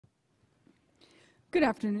Good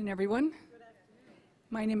afternoon, everyone.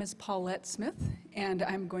 My name is Paulette Smith, and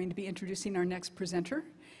I'm going to be introducing our next presenter.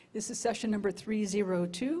 This is session number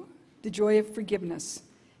 302, The Joy of Forgiveness,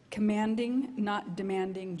 Commanding, Not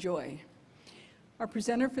Demanding Joy. Our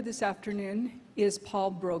presenter for this afternoon is Paul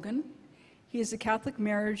Brogan. He is a Catholic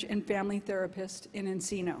marriage and family therapist in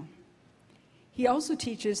Encino. He also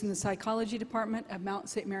teaches in the psychology department at Mount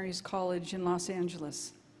St. Mary's College in Los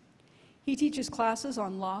Angeles. He teaches classes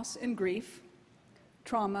on loss and grief,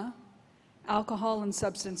 trauma, alcohol and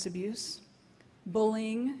substance abuse,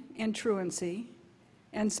 bullying and truancy,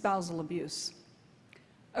 and spousal abuse.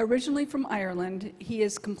 Originally from Ireland, he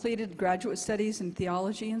has completed graduate studies in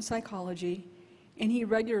theology and psychology, and he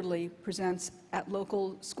regularly presents at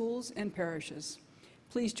local schools and parishes.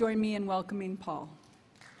 Please join me in welcoming Paul.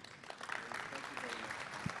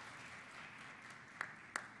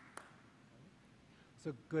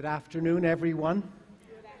 So good afternoon, everyone.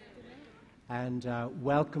 And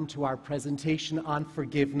welcome to our presentation on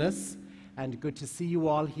forgiveness, and good to see you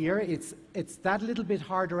all here. It's that little bit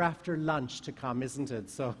harder after lunch to come, isn't it?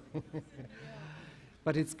 So,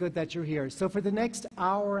 but it's good that you're here. So for the next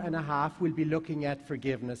hour and a half, we'll be looking at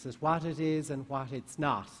forgiveness as what it is and what it's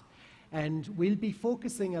not. And we'll be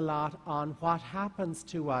focusing a lot on what happens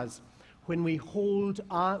to us when we hold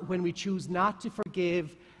on, when we choose not to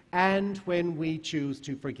forgive, and when we choose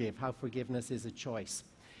to forgive, how forgiveness is a choice.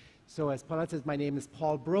 So as Paulette says, my name is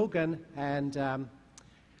Paul Brogan, and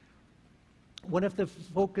one of the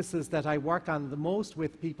focuses that I work on the most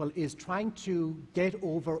with people is trying to get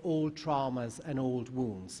over old traumas and old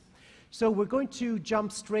wounds. So we're going to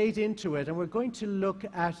jump straight into it, and we're going to look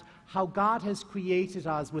at how God has created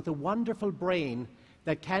us with a wonderful brain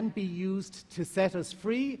that can be used to set us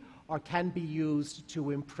free or can be used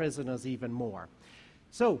to imprison us even more.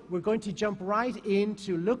 So we're going to jump right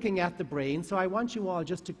into looking at the brain. So I want you all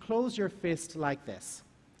just to close your fist like this.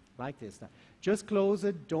 Like this. Now, just close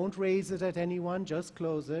it. Don't raise it at anyone. Just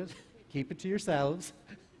close it. Keep it to yourselves.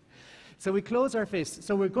 So we close our fist.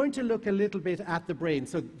 So we're going to look a little bit at the brain.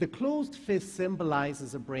 So the closed fist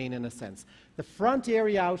symbolizes a brain in a sense. The front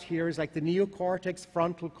area out here is like the neocortex,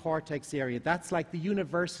 frontal cortex area. That's like the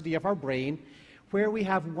university of our brain, where we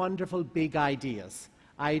have wonderful big ideas.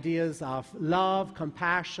 Ideas of love,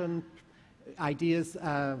 compassion, ideas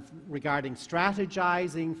regarding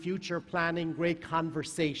strategizing, future planning, great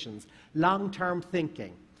conversations, long-term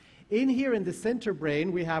thinking. In here in the center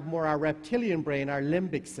brain, we have more our reptilian brain, our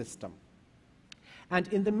limbic system. And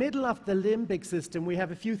in the middle of the limbic system, we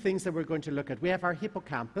have a few things that we're going to look at. We have our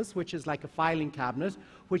hippocampus, which is like a filing cabinet,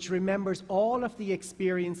 which remembers all of the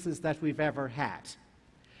experiences that we've ever had.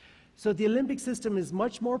 So the limbic system is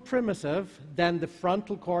much more primitive than the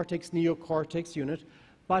frontal cortex, neocortex unit,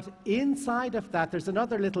 but inside of that there's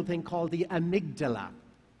another little thing called the amygdala.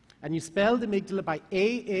 And you spell the amygdala by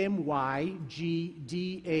A-M-Y-G-D-A-L-A.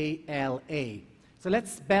 So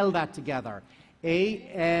let's spell that together.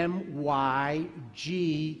 A-M-Y-G-D-A-L-A.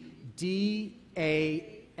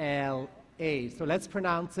 So let's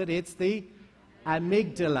pronounce it. It's the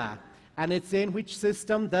amygdala. And it's in which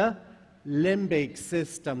system? The limbic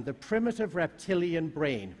system, the primitive reptilian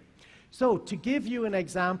brain. So to give you an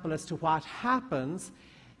example as to what happens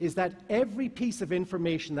is that every piece of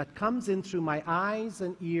information that comes in through my eyes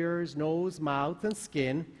and ears, nose, mouth, and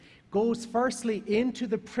skin goes firstly into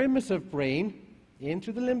the primitive brain,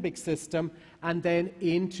 into the limbic system, and then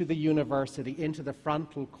into the university, into the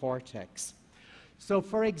frontal cortex. So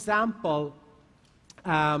for example,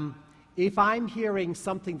 if I'm hearing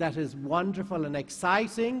something that is wonderful and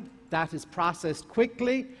exciting, that is processed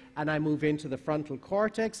quickly, and I move into the frontal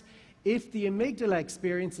cortex. If the amygdala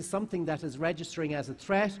experiences something that is registering as a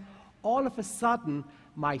threat, all of a sudden,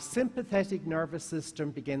 my sympathetic nervous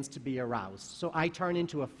system begins to be aroused. So I turn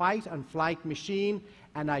into a fight and flight machine,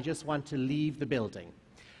 and I just want to leave the building.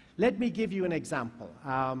 Let me give you an example.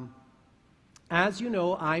 As you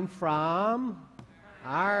know, I'm from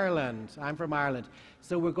Ireland. I'm from Ireland.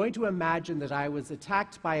 So we're going to imagine that I was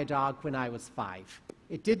attacked by a dog when I was 5.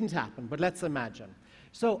 It didn't happen, but let's imagine.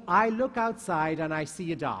 So I look outside and I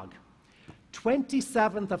see a dog.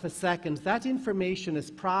 27th of a second, that information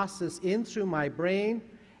is processed in through my brain,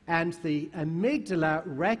 and the amygdala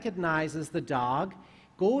recognizes the dog,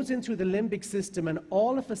 goes in through the limbic system, and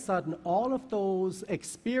all of a sudden, all of those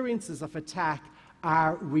experiences of attack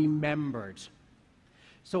are remembered.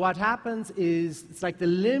 So what happens is, it's like the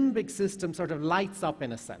limbic system sort of lights up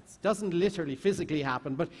in a sense. It doesn't literally physically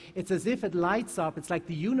happen, but it's as if it lights up. It's like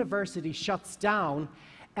the university shuts down,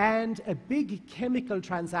 and a big chemical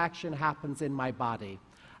transaction happens in my body.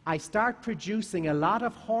 I start producing a lot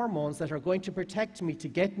of hormones that are going to protect me, to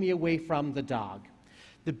get me away from the dog.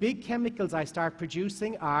 The big chemicals I start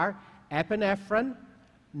producing are epinephrine,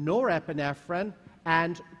 norepinephrine,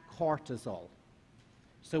 and cortisol.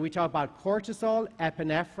 So we talk about cortisol,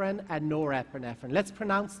 epinephrine, and norepinephrine. Let's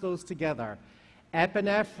pronounce those together.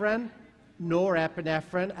 Epinephrine,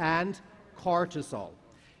 norepinephrine, and cortisol.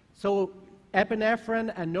 So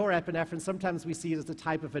epinephrine and norepinephrine, sometimes we see it as a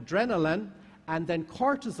type of adrenaline, and then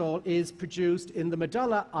cortisol is produced in the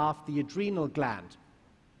medulla of the adrenal gland.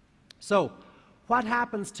 So what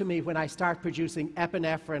happens to me when I start producing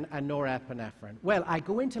epinephrine and norepinephrine? Well, I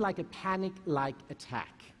go into like a panic-like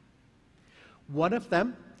attack. One of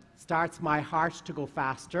them starts my heart to go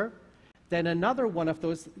faster. Then another one of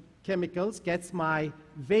those chemicals gets my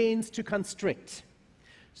veins to constrict.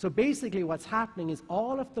 So basically what's happening is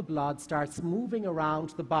all of the blood starts moving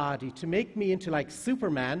around the body to make me into like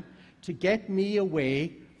Superman, to get me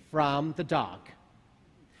away from the dog.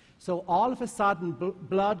 So all of a sudden,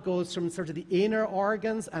 blood goes from sort of the inner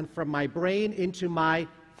organs and from my brain into my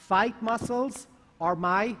fight muscles or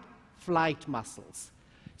my flight muscles.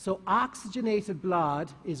 So oxygenated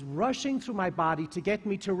blood is rushing through my body to get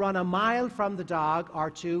me to run a mile from the dog or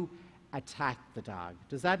to attack the dog.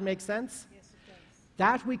 Does that make sense? Yes, it does.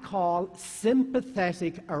 That we call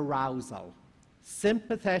sympathetic arousal.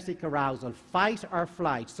 Sympathetic arousal, fight or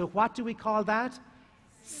flight. So what do we call that?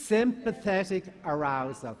 Sympathetic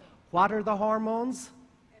arousal. What are the hormones?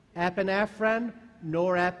 Epinephrine,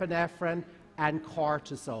 norepinephrine, and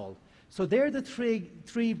cortisol. So they're the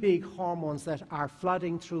three big hormones that are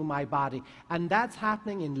flooding through my body, and that's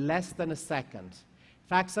happening in less than a second. In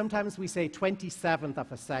fact, sometimes we say 27th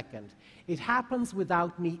of a second. It happens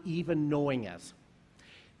without me even knowing it.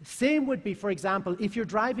 Same would be, for example, if you're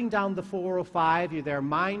driving down the 405, you're there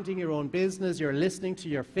minding your own business, you're listening to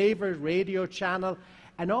your favorite radio channel,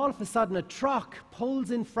 and all of a sudden a truck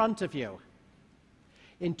pulls in front of you.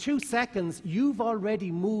 In 2 seconds, you've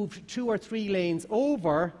already moved 2 or 3 lanes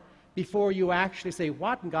over before you actually say,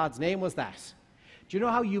 what in God's name was that? Do you know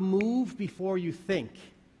how you move before you think?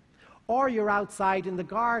 Or you're outside in the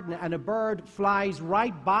garden and a bird flies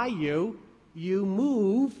right by you, you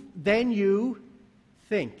move, then you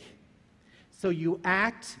think. So you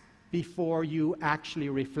act before you actually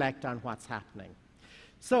reflect on what's happening.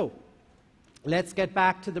 So let's get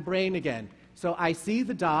back to the brain again. So I see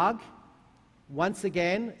the dog. Once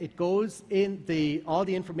again, it goes in, all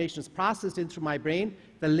the information is processed in through my brain.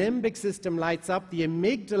 The limbic system lights up, the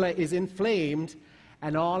amygdala is inflamed,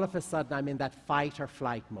 and all of a sudden I'm in that fight or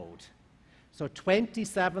flight mode. So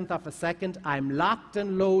 27th of a second, I'm locked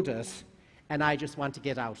and loaded, and I just want to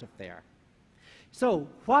get out of there. So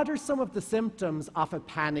what are some of the symptoms of a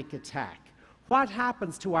panic attack? What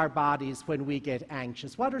happens to our bodies when we get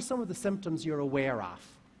anxious? What are some of the symptoms you're aware of?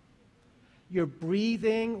 Your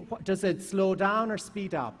breathing, does it slow down or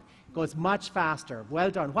speed up? It goes much faster.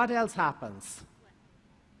 Well done. What else happens?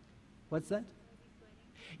 What's that?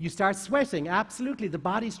 You start sweating, absolutely. The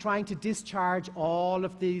body's trying to discharge all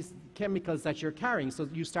of these chemicals that you're carrying, so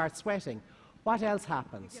you start sweating. What else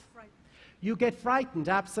happens? You get frightened,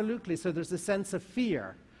 absolutely. So there's a sense of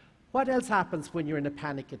fear. What else happens when you're in a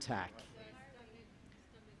panic attack?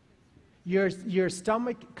 Your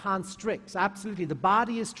stomach constricts, absolutely. The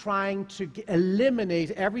body is trying to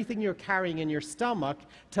eliminate everything you're carrying in your stomach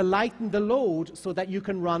to lighten the load so that you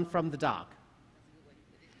can run from the dog.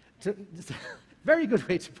 Very good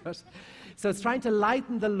way to put it. So it's trying to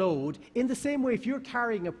lighten the load. In the same way, if you're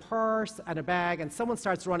carrying a purse and a bag and someone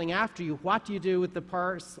starts running after you, what do you do with the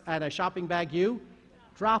purse and a shopping bag? You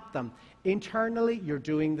drop them. Internally, you're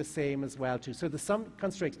doing the same as well too. So the stomach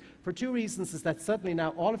constricts. For 2 reasons is that suddenly now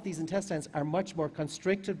all of these intestines are much more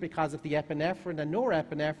constricted because of the epinephrine and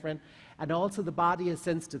norepinephrine, and also the body has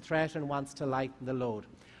sensed a threat and wants to lighten the load.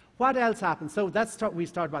 What else happens? So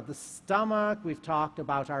we've talked about the stomach, we've talked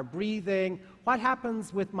about our breathing. What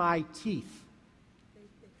happens with my teeth?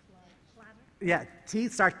 Yeah,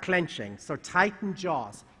 teeth start clenching, so tighten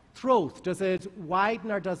jaws. Throat, does it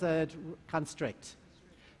widen or does it constrict?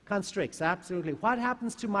 Constricts, absolutely. What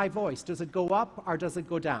happens to my voice? Does it go up or does it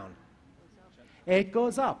go down? It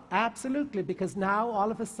goes up, absolutely, because now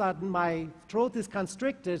all of a sudden my throat is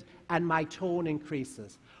constricted and my tone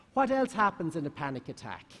increases. What else happens in a panic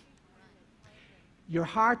attack? Your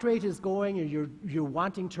heart rate is going, you're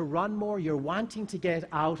wanting to run more, you're wanting to get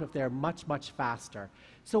out of there much, much faster.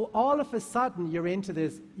 So all of a sudden you're into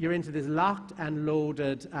this locked and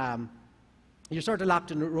loaded, you're sort of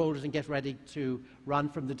locked and loaded and get ready to run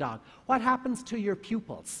from the dog. What happens to your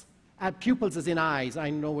pupils? Pupils as in eyes. I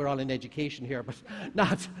know we're all in education here, but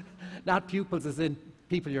not pupils as in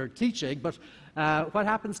people you're teaching, but what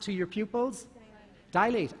happens to your pupils?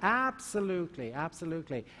 Dilate, absolutely,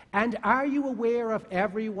 absolutely. And are you aware of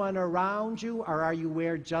everyone around you, or are you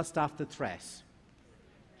aware just of the threat?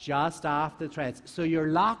 Just of the threat. So you're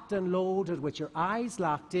locked and loaded with your eyes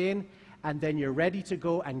locked in, and then you're ready to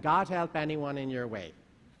go, and God help anyone in your way.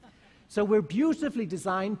 So we're beautifully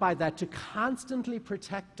designed by that to constantly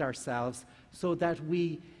protect ourselves so that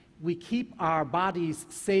we keep our bodies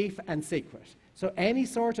safe and sacred. So any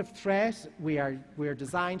sort of threat, we're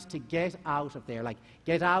designed to get out of there, like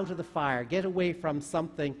get out of the fire, get away from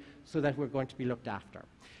something so that we're going to be looked after.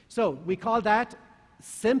 So we call that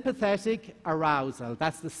sympathetic arousal.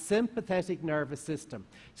 That's the sympathetic nervous system.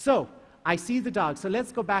 So I see the dog. So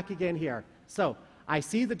let's go back again here. So I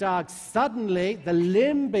see the dog. Suddenly, the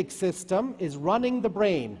limbic system is running the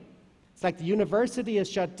brain. It's like the university is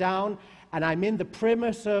shut down, and I'm in the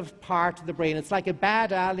primitive part of the brain. It's like a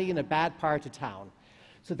bad alley in a bad part of town.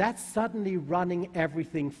 So that's suddenly running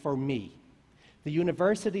everything for me. The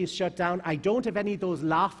university is shut down. I don't have any of those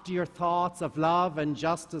loftier thoughts of love and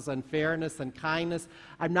justice and fairness and kindness.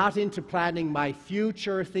 I'm not into planning my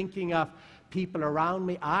future, thinking of people around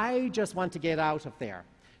me. I just want to get out of there.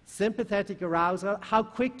 Sympathetic arousal, how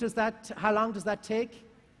long does that take?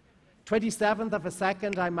 27th of a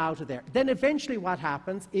second, I'm out of there. Then eventually what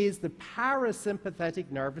happens is the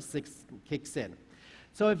parasympathetic nervous system kicks in.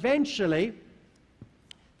 So eventually,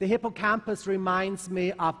 the hippocampus reminds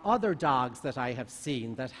me of other dogs that I have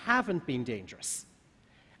seen that haven't been dangerous.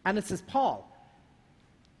 And it says, Paul,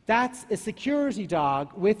 that's a security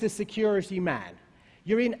dog with a security man.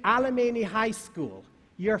 You're in Alameini High School.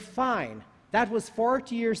 You're fine. That was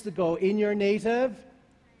 40 years ago in your native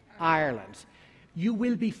Ireland. You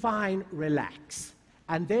will be fine, relax.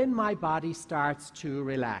 And then my body starts to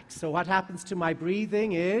relax. So what happens to my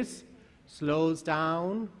breathing is slows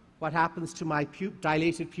down. What happens to my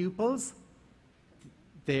dilated pupils?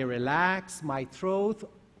 They relax. My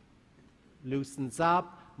throat loosens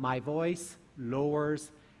up. My voice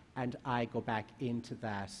lowers. And I go back into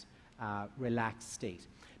that relaxed state.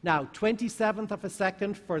 Now, 27th of a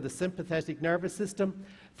second for the sympathetic nervous system.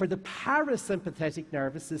 For the parasympathetic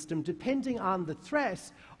nervous system, depending on the threat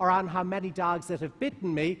or on how many dogs that have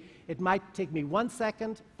bitten me, it might take me 1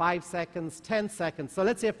 second, 5 seconds, 10 seconds. So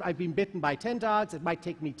let's say if I've been bitten by 10 dogs, it might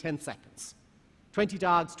take me 10 seconds. 20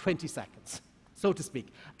 dogs, 20 seconds, so to speak.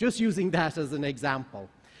 Just using that as an example.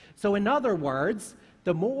 So in other words,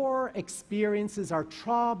 the more experiences or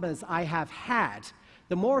traumas I have had,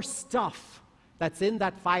 the more stuff that's in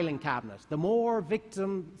that filing cabinet, the more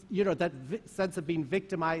that sense of being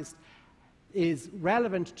victimized is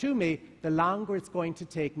relevant to me, the longer it's going to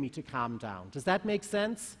take me to calm down. Does that make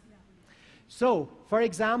sense? Yeah. So, for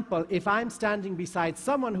example, if I'm standing beside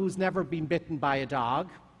someone who's never been bitten by a dog,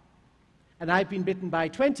 and I've been bitten by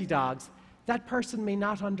 20 dogs, that person may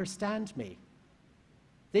not understand me.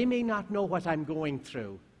 They may not know what I'm going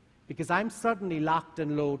through, because I'm suddenly locked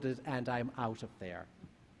and loaded and I'm out of there.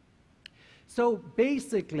 So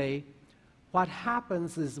basically, what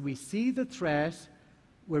happens is we see the threat,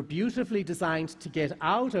 we're beautifully designed to get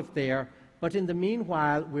out of there, but in the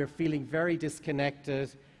meanwhile, we're feeling very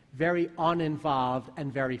disconnected, very uninvolved,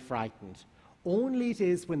 and very frightened. Only it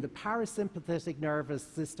is when the parasympathetic nervous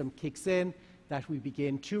system kicks in that we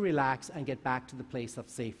begin to relax and get back to the place of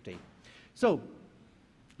safety. So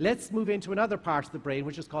let's move into another part of the brain,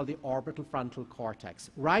 which is called the orbital frontal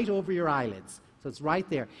cortex, right over your eyelids. So it's right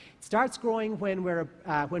there. It starts growing when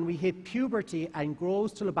we hit puberty and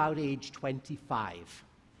grows till about age 25.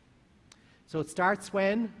 So it starts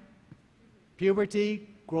when? Puberty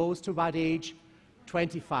grows to about age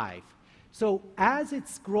 25. So as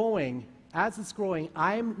it's growing,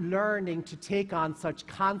 I'm learning to take on such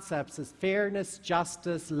concepts as fairness,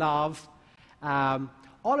 justice, love,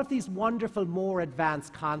 all of these wonderful, more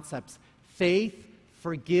advanced concepts, faith,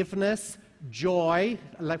 forgiveness, joy,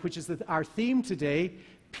 which is our theme today,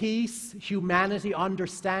 peace, humanity,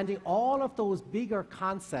 understanding, all of those bigger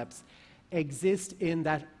concepts exist in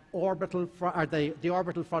that the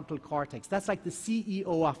orbital frontal cortex. That's like the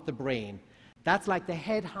CEO of the brain. That's like the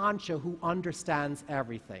head honcho who understands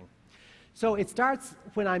everything. So it starts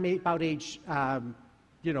when I'm about age,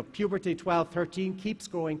 puberty, 12, 13, keeps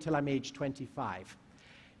growing till I'm age 25.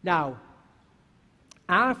 Now,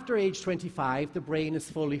 after age 25, the brain is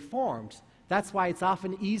fully formed. That's why it's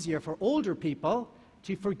often easier for older people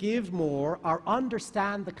to forgive more or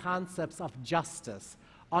understand the concepts of justice,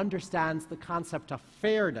 understands the concept of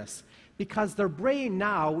fairness, because their brain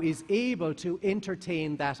now is able to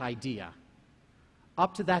entertain that idea.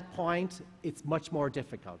 Up to that point, it's much more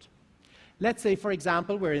difficult. Let's say, for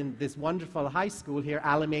example, we're in this wonderful high school here,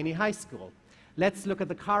 Alameini High School. Let's look at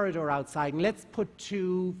the corridor outside, and let's put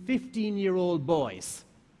two 15-year-old boys.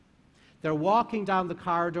 They're walking down the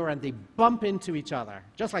corridor, and they bump into each other,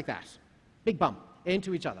 just like that. Big bump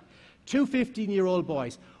into each other. Two 15-year-old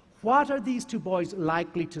boys. What are these two boys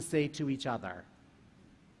likely to say to each other?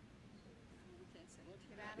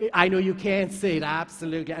 I know you can't say it,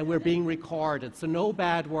 absolutely, and we're being recorded, so no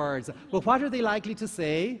bad words. But what are they likely to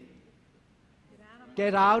say?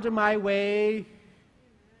 Get out of my way.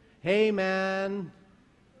 Hey, man.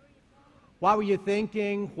 What were you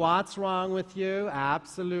thinking? What's wrong with you?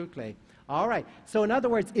 Absolutely. All right. So in other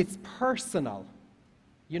words, it's personal.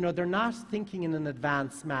 You know, they're not thinking in an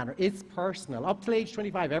advanced manner. It's personal. Up till age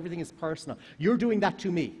 25, everything is personal. You're doing that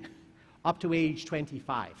to me. Up to age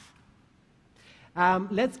 25.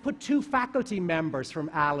 Let's put two faculty members from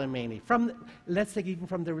Alemany, let's say even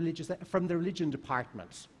from the religion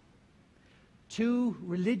department. Two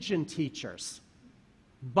religion teachers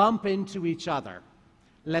bump into each other.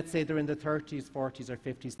 Let's say they're in the 30s, 40s, or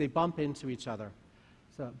 50s. They bump into each other.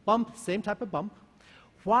 So bump, same type of bump.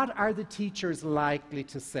 What are the teachers likely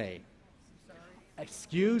to say? Sorry.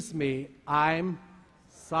 Excuse me, I'm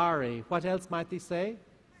sorry. What else might they say?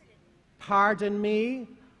 Pardon me.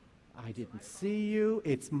 I didn't see you.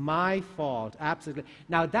 It's my fault. Absolutely.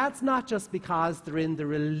 Now, that's not just because they're in the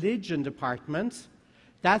religion department.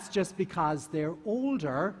 That's just because they're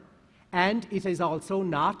older, and it is also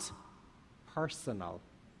not personal.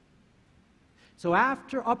 So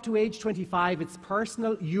after up to age 25, it's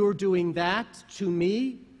personal. You're doing that to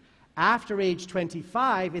me. After age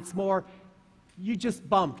 25, it's more, you just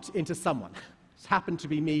bumped into someone. It happened to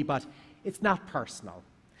be me, but it's not personal.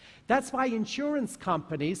 That's why insurance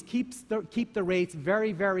companies keep the rates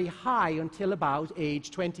very, very high until about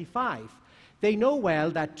age 25. They know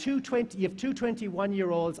well that you have two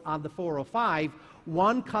 21-year-olds on the 405,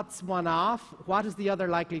 one cuts one off. What is the other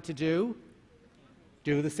likely to do?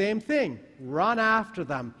 Do the same thing. Run after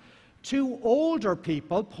them. Two older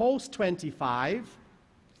people, post-25,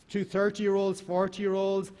 two 30-year-olds,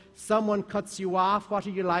 40-year-olds, someone cuts you off, what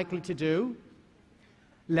are you likely to do?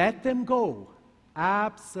 Let them go.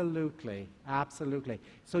 Absolutely, absolutely.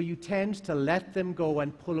 So you tend to let them go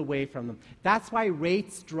and pull away from them. That's why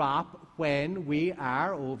rates drop when we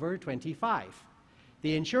are over 25.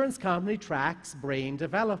 The insurance company tracks brain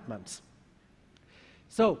development.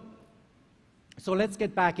 So let's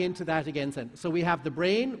get back into that again. So we have the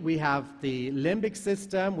brain, we have the limbic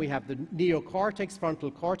system, we have the neocortex,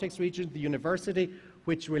 frontal cortex region, the university,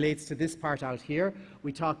 which relates to this part out here.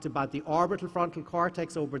 We talked about the orbital frontal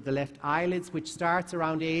cortex over the left eyelids, which starts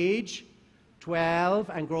around age 12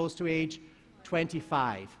 and grows to age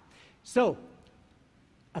 25. So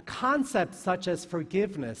a concept such as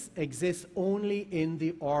forgiveness exists only in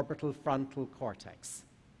the orbital frontal cortex.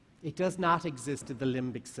 It does not exist in the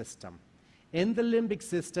limbic system. In the limbic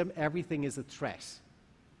system, everything is a threat.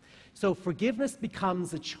 So forgiveness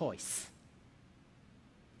becomes a choice.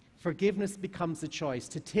 Forgiveness becomes a choice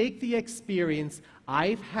to take the experience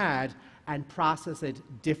I've had and process it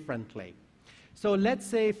differently. So let's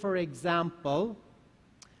say, for example,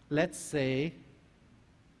 let's say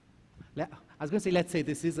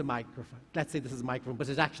this is a microphone. Let's say this is a microphone, but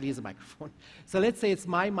it actually is a microphone. So let's say it's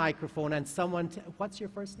my microphone and someone, what's your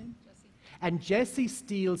first name? Jessie. And Jessie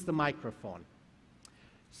steals the microphone.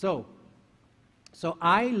 So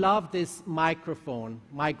I love this microphone.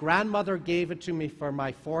 My grandmother gave it to me for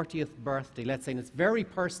my 40th birthday, let's say, and it's very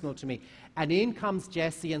personal to me. And in comes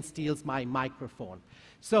Jessie and steals my microphone.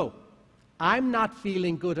 So I'm not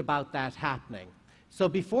feeling good about that happening. So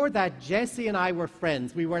before that, Jessie and I were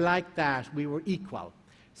friends. We were like that. We were equal.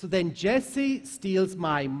 So then Jessie steals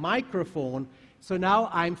my microphone, so now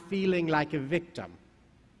I'm feeling like a victim.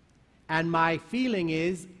 And my feeling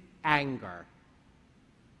is anger.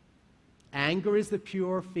 Anger is the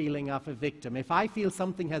pure feeling of a victim. If I feel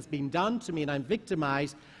something has been done to me and I'm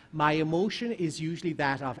victimized, my emotion is usually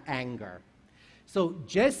that of anger. So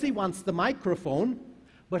Jessie wants the microphone,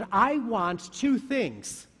 but I want two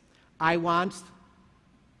things.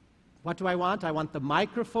 What do I want? I want the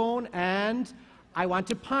microphone and I want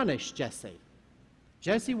to punish Jessie.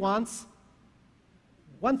 Jessie wants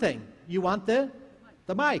one thing. You want the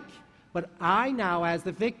mic. But I now, as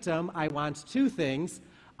the victim, I want two things.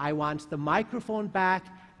 I want the microphone back,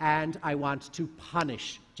 and I want to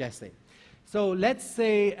punish Jessie. So let's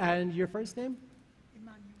say, and your first name?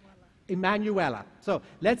 Emanuela. So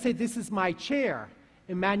let's say this is my chair.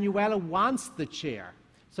 Emanuela wants the chair.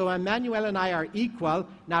 So Emanuela and I are equal.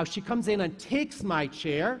 Now she comes in and takes my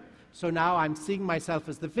chair. So now I'm seeing myself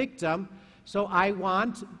as the victim. So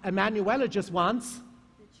Emanuela just wants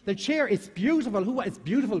the chair. It's beautiful. It's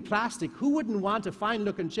beautiful plastic. Who wouldn't want a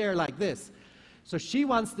fine-looking chair like this? So she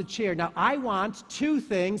wants the chair. Now, I want two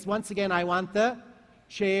things. Once again, I want the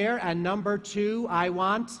chair, and number two, I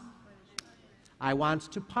want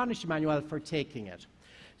to punish Emmanuel for taking it.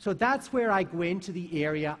 So that's where I go into the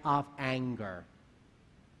area of anger.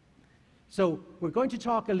 So we're going to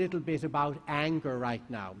talk a little bit about anger right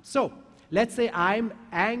now. So let's say I'm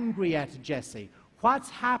angry at Jessie. What's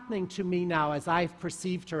happening to me now as I've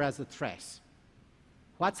perceived her as a threat?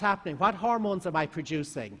 What's happening? What hormones am I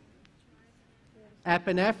producing?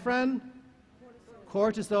 Epinephrine,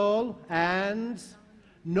 cortisol, and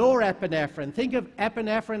norepinephrine. Think of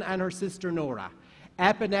epinephrine and her sister Nora.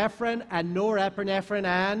 Epinephrine and norepinephrine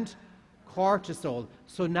and cortisol.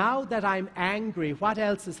 So now that I'm angry, what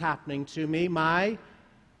else is happening to me? My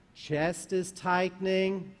chest is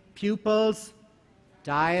tightening, pupils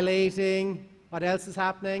dilating. What else is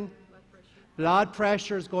happening? Blood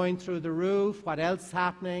pressure is going through the roof. What else is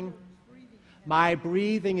happening? My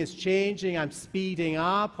breathing is changing. I'm speeding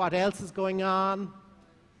up. What else is going on?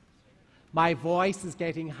 My voice is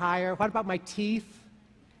getting higher. What about my teeth?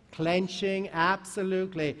 Clenching,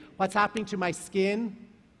 absolutely. What's happening to my skin?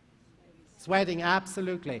 Sweating,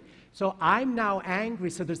 absolutely. So I'm now angry,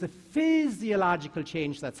 so there's a physiological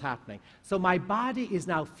change that's happening. So my body is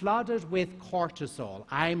now flooded with cortisol.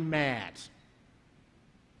 I'm mad.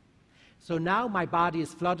 So now my body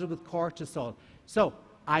is flooded with cortisol. So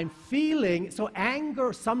I'm feeling, so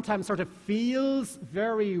anger sometimes sort of feels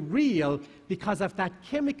very real because of that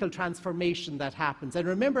chemical transformation that happens. And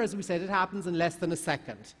remember, as we said, it happens in less than a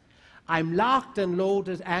second. I'm locked and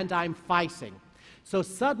loaded and I'm fighting. So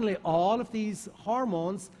suddenly all of these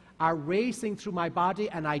hormones are racing through my body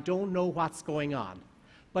and I don't know what's going on.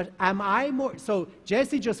 But am I more, so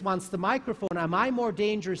Jessie just wants the microphone, am I more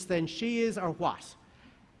dangerous than she is or what?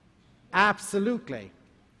 Absolutely.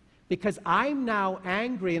 Because I'm now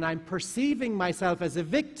angry and I'm perceiving myself as a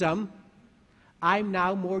victim, I'm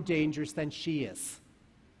now more dangerous than she is.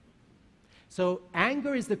 So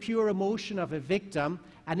anger is the pure emotion of a victim,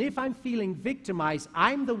 and if I'm feeling victimized,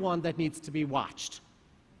 I'm the one that needs to be watched.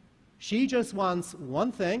 She just wants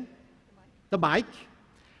one thing, the mic.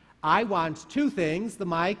 I want two things, the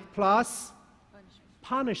mic plus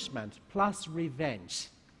punishment plus revenge.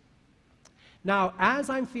 Now, as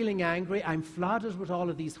I'm feeling angry, I'm flooded with all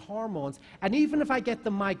of these hormones, and even if I get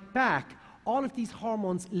the mic back, all of these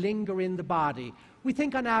hormones linger in the body. We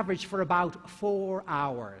think on average for about 4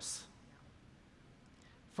 hours.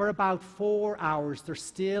 For about 4 hours, they're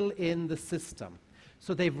still in the system.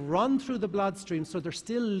 So they've run through the bloodstream, so they're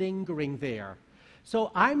still lingering there.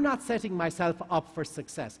 So I'm not setting myself up for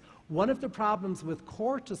success. One of the problems with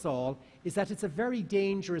cortisol is that it's a very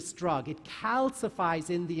dangerous drug. It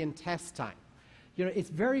calcifies in the intestine. You know, it's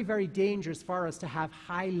very, very dangerous for us to have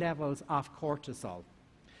high levels of cortisol.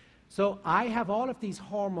 So I have all of these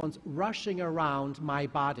hormones rushing around my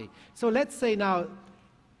body. So let's say now,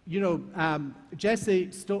 you know,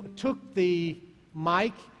 Jessie took the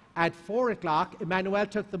mic at 4 o'clock. Emmanuel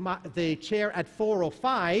took the chair at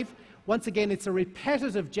 4:05. Once again, it's a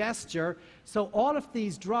repetitive gesture. So all of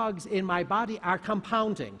these drugs in my body are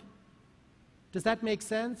compounding. Does that make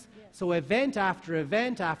sense? Yes. So event after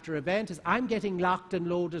event after event is I'm getting locked and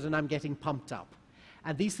loaded and I'm getting pumped up.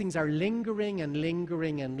 And these things are lingering and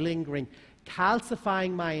lingering and lingering,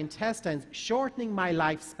 calcifying my intestines, shortening my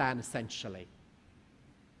lifespan essentially.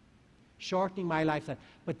 Shortening my lifespan.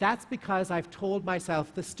 But that's because I've told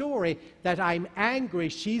myself the story that I'm angry,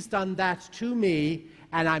 she's done that to me,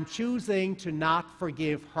 and I'm choosing to not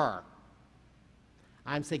forgive her.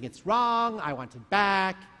 I'm saying it's wrong, I want it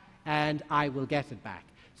back, and I will get it back.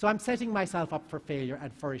 So I'm setting myself up for failure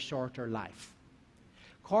and for a shorter life.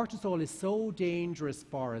 Cortisol is so dangerous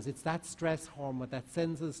for us. It's that stress hormone that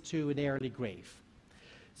sends us to an early grave.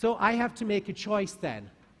 So I have to make a choice then.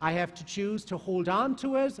 I have to choose to hold on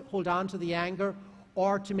to it, hold on to the anger,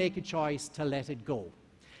 or to make a choice to let it go.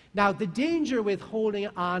 Now, the danger with holding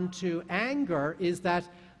on to anger is that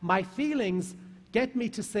my feelings get me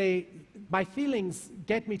to say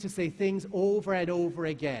things over and over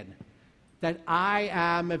again. That I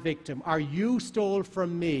am a victim, or you stole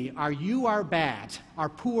from me, or you are bad, or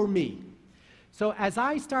poor me. So as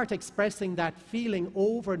I start expressing that feeling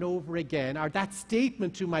over and over again, or that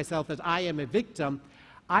statement to myself that I am a victim,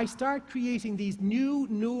 I start creating these new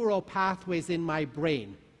neural pathways in my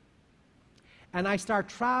brain. And I start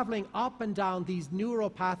traveling up and down these neural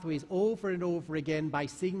pathways over and over again by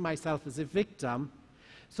seeing myself as a victim,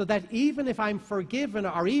 so that even if I'm forgiven,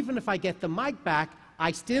 or even if I get the mic back,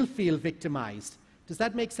 I still feel victimized. Does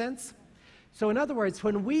that make sense? So in other words,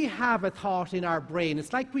 when we have a thought in our brain,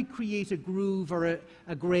 it's like we create a groove or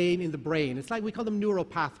a grain in the brain. It's like we call them neural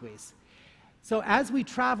pathways. So as we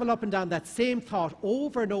travel up and down that same thought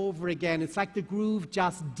over and over again, it's like the groove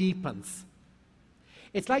just deepens.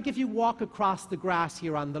 It's like if you walk across the grass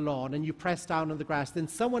here on the lawn and you press down on the grass, then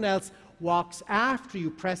someone else walks after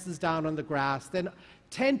you, presses down on the grass, then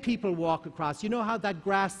 10 people walk across. You know how that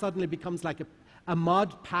grass suddenly becomes like a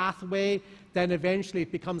mud pathway, then eventually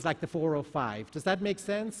it becomes like the 405. Does that make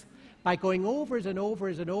sense? By going over it and over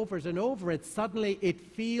it and over it and over it, suddenly it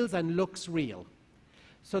feels and looks real.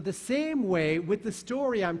 So the same way with the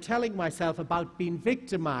story I'm telling myself about being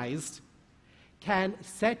victimized can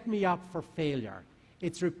set me up for failure.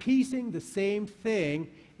 It's repeating the same thing.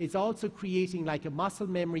 It's also creating like a muscle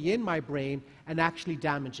memory in my brain and actually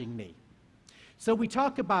damaging me. So we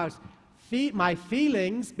talk about my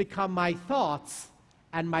feelings become my thoughts,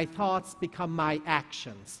 and my thoughts become my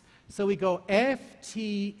actions. So we go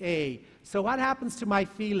FTA. So what happens to my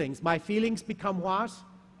feelings? My feelings become what?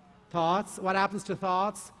 Thoughts. What happens to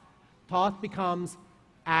thoughts? Thought becomes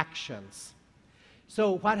actions.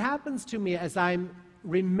 So what happens to me as I'm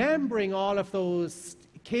remembering all of those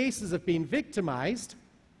cases of being victimized,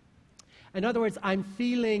 in other words, I'm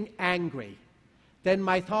feeling angry. Then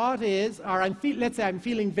my thought is, or let's say I'm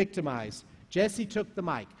feeling victimized. Jesse took the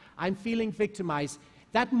mic. I'm feeling victimized.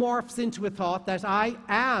 That morphs into a thought that I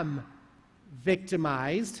am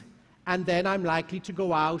victimized, and then I'm likely to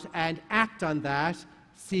go out and act on that,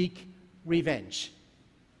 seek revenge.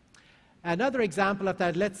 Another example of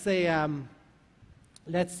that, let's say I'm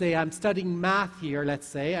studying math here, let's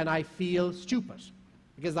say, and I feel stupid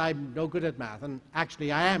because I'm no good at math, and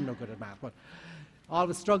actually I am no good at math, but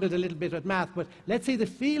always struggled a little bit with math. But let's say the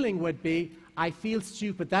feeling would be, I feel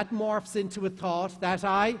stupid. That morphs into a thought that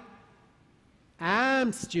I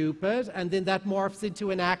am stupid, and then that morphs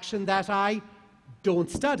into an action that I don't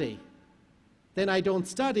study. Then I don't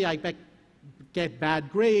study, I get bad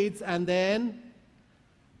grades, and then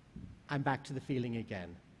I'm back to the feeling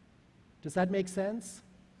again. Does that make sense?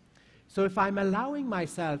 So if I'm allowing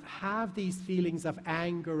myself have these feelings of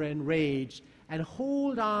anger and rage and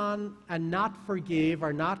hold on and not forgive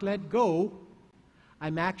or not let go,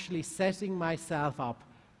 I'm actually setting myself up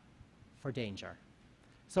for danger.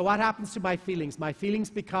 So what happens to my feelings? My feelings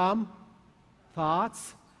become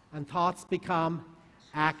thoughts, and thoughts become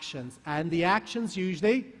actions. And the actions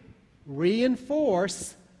usually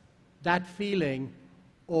reinforce that feeling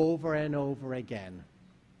over and over again.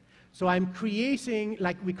 So I'm creating,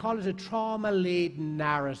 like we call it, a trauma-laden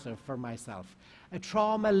narrative for myself, a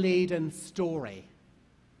trauma-laden story.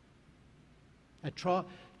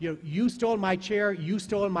 You stole my chair, you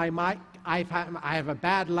stole my mic, I have a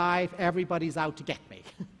bad life, everybody's out to get me.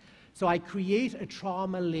 So I create a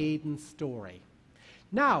trauma-laden story.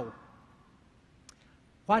 Now,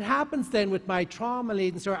 what happens then with my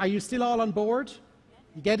trauma-laden story? Are you still all on board?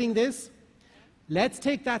 You getting this? Let's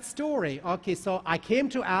take that story. Okay, so I came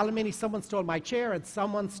to Alamany, someone stole my chair, and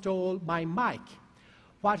someone stole my mic.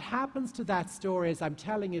 What happens to that story is I'm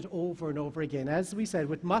telling it over and over again. As we said,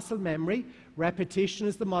 with muscle memory, repetition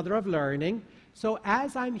is the mother of learning. So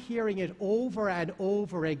as I'm hearing it over and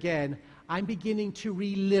over again, I'm beginning to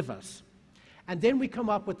relive it. And then we come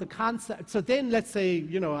up with the concept. So then let's say,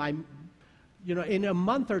 in a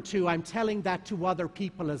month or two, I'm telling that to other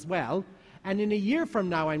people as well. And in a year from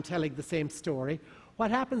now, I'm telling the same story. What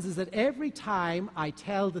happens is that every time I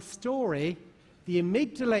tell the story, the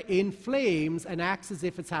amygdala inflames and acts as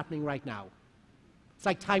if it's happening right now. It's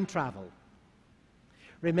like time travel.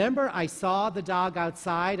 Remember, I saw the dog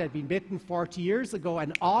outside. I'd been bitten 40 years ago,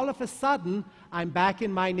 and all of a sudden, I'm back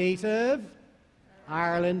in my native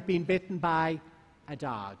Ireland, being bitten by a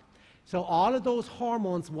dog. So all of those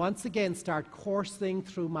hormones once again start coursing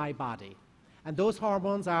through my body. And those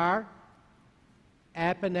hormones are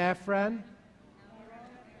epinephrine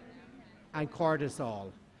and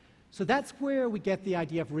cortisol. So that's where we get the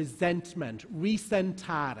idea of resentment,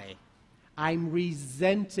 resentare. I'm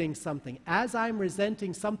resenting something. As I'm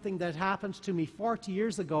resenting something that happened to me 40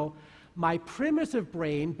 years ago, my primitive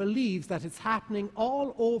brain believes that it's happening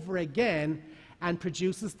all over again and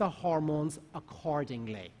produces the hormones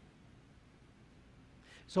accordingly.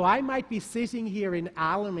 So I might be sitting here in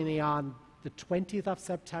Alamany on the 20th of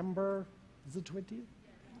September. Is it 20th?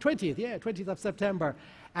 20th, yeah, 20th of September.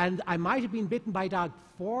 And I might have been bitten by a dog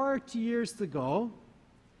 40 years ago,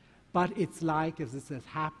 but it's like as this is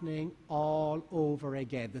happening all over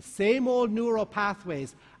again. The same old neural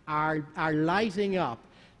pathways are lighting up.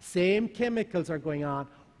 Same chemicals are going on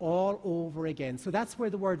all over again. So that's where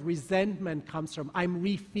the word resentment comes from. I'm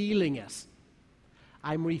re-feeling it.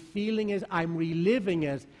 I'm re-feeling it, I'm reliving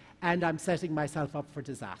it, and I'm setting myself up for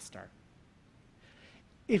disaster.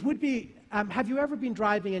 It would be have you ever been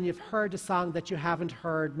driving and you've heard a song that you haven't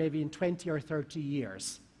heard maybe in 20 or 30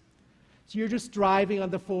 years? So you're just driving on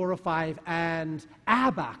the 405 and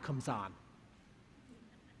ABBA comes on.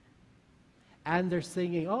 And they're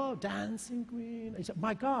singing, oh, Dancing Queen. I said,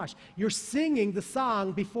 my gosh, you're singing the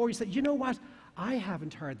song before you say, you know what? I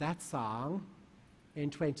haven't heard that song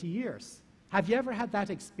in 20 years. Have you ever had that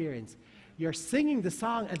experience? You're singing the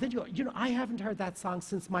song, and then you go, you know, I haven't heard that song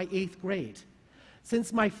since my 8th grade,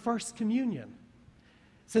 since my first communion,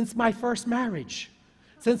 since my first marriage,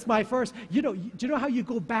 since my first, you know, do you know how you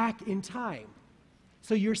go back in time?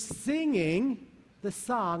 So you're singing the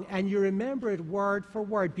song, and you remember it word for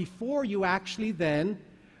word before you actually then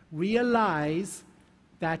realize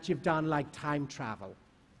that you've done like time travel.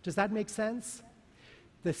 Does that make sense?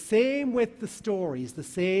 The same with the stories, the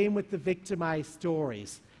same with the victimized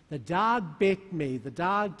stories. The dog bit me, the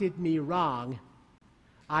dog did me wrong.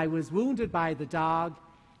 I was wounded by the dog.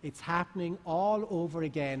 It's happening all over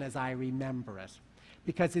again as I remember it,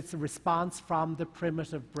 because it's a response from the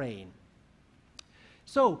primitive brain.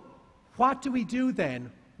 So, what do we do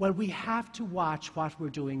then? Well, we have to watch what we're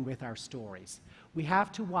doing with our stories. We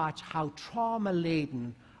have to watch how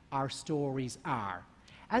trauma-laden our stories are.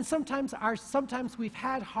 And sometimes we've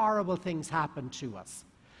had horrible things happen to us.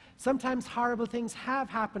 Sometimes horrible things have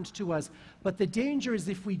happened to us, but the danger is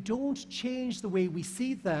if we don't change the way we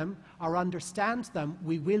see them or understand them,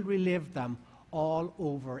 we will relive them all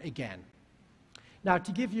over again. Now,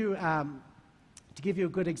 to give you a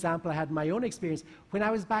good example, I had my own experience. When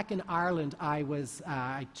I was back in Ireland,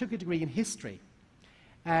 I took a degree in history.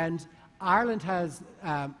 And Ireland has,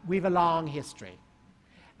 we have a long history.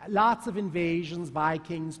 Lots of invasions,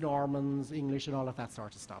 Vikings, Normans, English, and all of that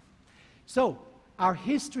sort of stuff. So our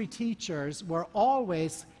history teachers were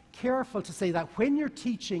always careful to say that when you're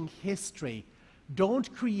teaching history,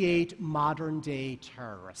 don't create modern-day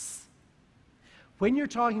terrorists. When you're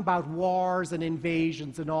talking about wars and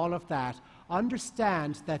invasions and all of that,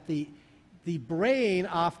 understand that the brain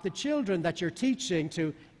of the children that you're teaching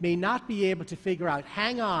to may not be able to figure out,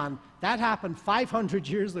 hang on, that happened 500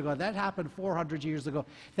 years ago, that happened 400 years ago.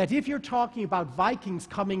 That if you're talking about Vikings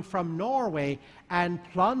coming from Norway and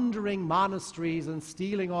plundering monasteries and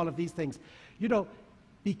stealing all of these things, you know,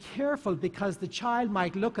 be careful, because the child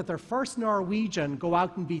might look at their first Norwegian, go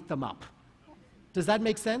out and beat them up. Does that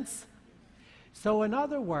make sense? So in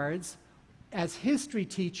other words, as history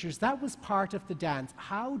teachers, that was part of the dance.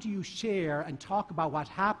 How do you share and talk about what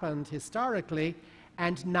happened historically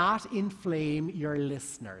and not inflame your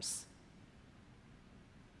listeners?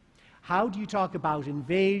 How do you talk about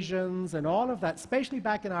invasions and all of that, especially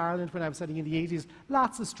back in Ireland when I was studying in the 80s,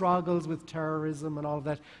 lots of struggles with terrorism and all of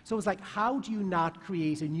that. So it was like, how do you not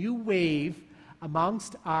create a new wave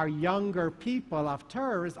amongst our younger people of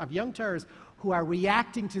young terrorists who are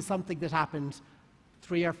reacting to something that happened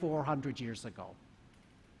 300 or 400 years ago?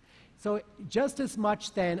 So just as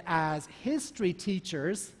much then as history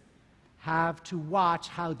teachers have to watch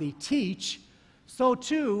how they teach, so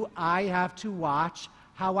too I have to watch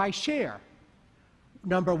how I share.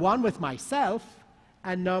 Number one, with myself,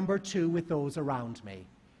 and number two, with those around me.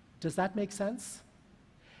 Does that make sense?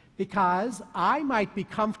 Because I might be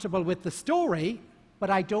comfortable with the story,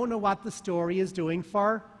 but I don't know what the story is doing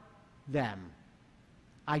for them.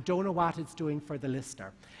 I don't know what it's doing for the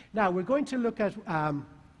listener. Now, we're going to look at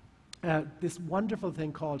this wonderful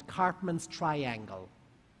thing called Karpman's triangle.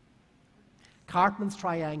 Karpman's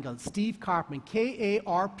triangle. Steve Karpman, K-A-R-P-M-A-N.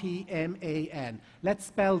 Let's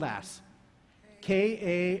spell that.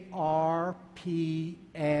 K-A-R-P-M-A-N.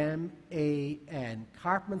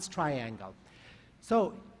 Karpman's triangle.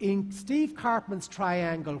 So, in Steve Karpman's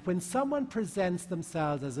triangle, when someone presents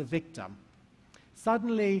themselves as a victim,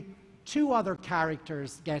 suddenly two other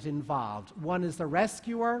characters get involved. One is the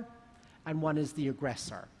rescuer, and one is the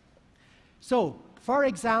aggressor. So, for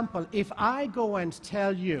example, if I go and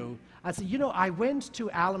tell you, I say, you know, I went to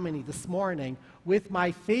Alimony this morning with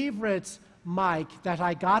my favorite mic that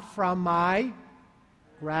I got from my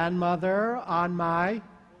grandmother on my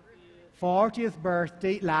 40th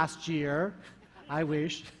birthday last year. I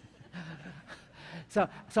wish. So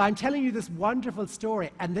I'm telling you this wonderful story,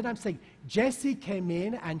 and then I'm saying, Jessie came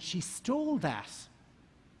in and she stole that.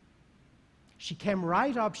 She came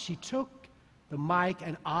right up, she took the mic,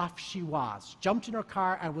 and off she was. Jumped in her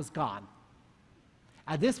car and was gone.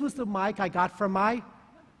 And this was the mic I got from my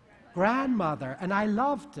grandmother, and I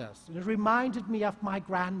loved it. And it reminded me of my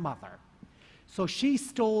grandmother. So she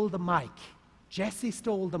stole the mic. Jessie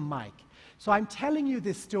stole the mic. So I'm telling you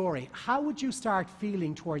this story. How would you start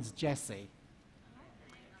feeling towards Jessie?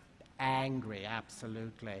 Angry,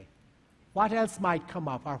 absolutely. What else might come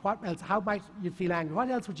up? Or what else? How might you feel angry? What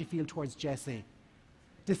else would you feel towards Jesse?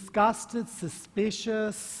 Disgusted,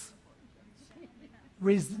 suspicious.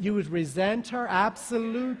 You would resent her?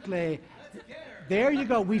 Absolutely. There you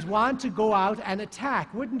go. We'd want to go out and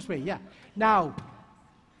attack, wouldn't we? Yeah. Now,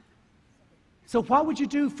 so what would you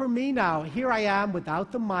do for me now? Here I am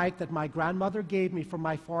without the mic that my grandmother gave me for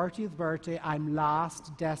my 40th birthday. I'm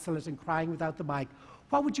lost, desolate, and crying without the mic.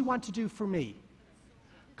 What would you want to do for me?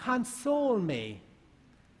 Console me.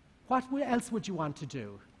 What else would you want to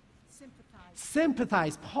do? Sympathize.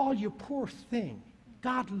 Sympathize. Paul, you poor thing.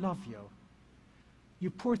 God love you. You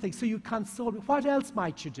poor thing. So you console me. What else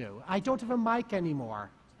might you do? I don't have a mic anymore.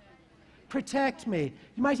 Protect me.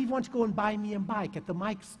 You might even want to go and buy me a mic at the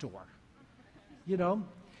mic store. You know?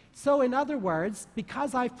 So in other words,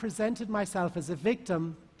 because I've presented myself as a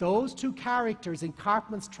victim, those two characters in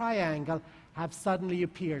Karpman's triangle have suddenly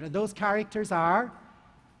appeared. And those characters are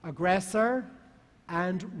aggressor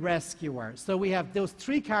and rescuer. So we have those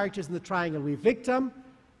three characters in the triangle. We have victim,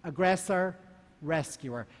 aggressor,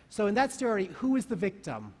 rescuer. So in that story, who is the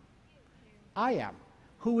victim? I am.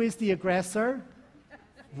 Who is the aggressor?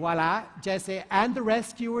 Voila, Jesse. And the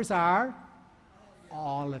rescuers are?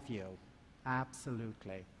 All of you.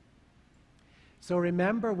 Absolutely. So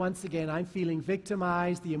remember, once again, I'm feeling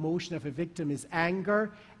victimized. The emotion of a victim is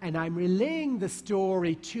anger, and I'm relaying the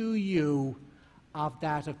story to you of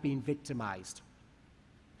that of being victimized.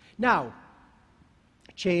 Now,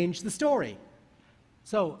 change the story.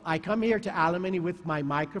 So I come here to Alamany with my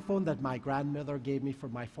microphone that my grandmother gave me for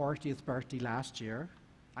my 40th birthday last year,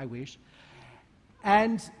 I wish,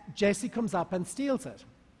 and Jesse comes up and steals it.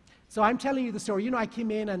 So I'm telling you the story. You know, I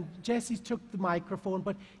came in and Jesse took the microphone,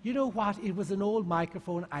 but you know what? It was an old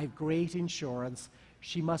microphone. I have great insurance.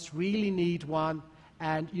 She must really need one.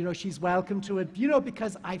 And, you know, she's welcome to it, you know,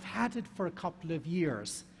 because I've had it for a couple of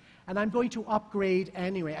years. And I'm going to upgrade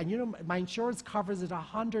anyway. And, you know, my insurance covers it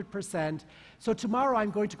 100%. So tomorrow I'm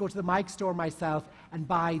going to go to the mic store myself and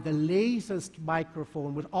buy the latest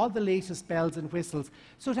microphone with all the latest bells and whistles.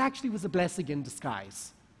 So it actually was a blessing in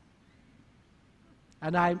disguise.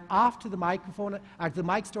 And I'm off to the microphone, at the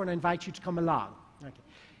mic store, and I invite you to come along. Okay.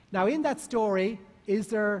 Now, in that story,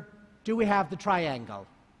 do we have the triangle?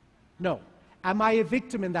 No. Am I a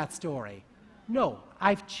victim in that story? No.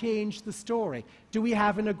 I've changed the story. Do we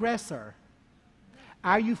have an aggressor?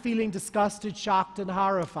 Are you feeling disgusted, shocked, and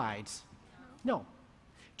horrified? No.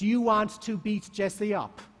 Do you want to beat Jesse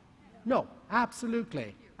up? No.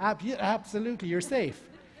 Absolutely. Absolutely. You're safe.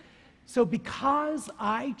 So because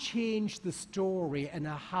I changed the story and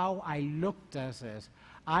how I looked at it,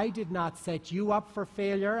 I did not set you up for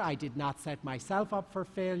failure, I did not set myself up for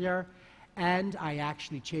failure, and I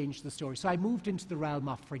actually changed the story. So I moved into the realm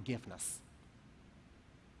of forgiveness.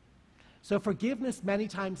 So forgiveness many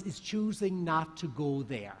times is choosing not to go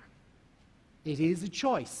there. It is a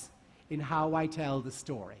choice in how I tell the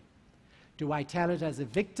story. Do I tell it as a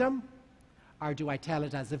victim, or do I tell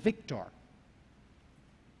it as a victor?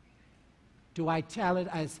 Do I tell it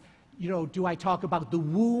as, you know, do I talk about the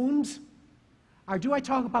wound, or do I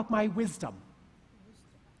talk about my wisdom?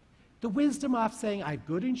 The wisdom of saying, I have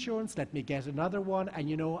good insurance, let me get another one, and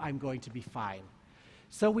you know, I'm going to be fine.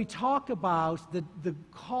 So we talk about the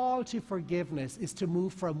call to forgiveness is to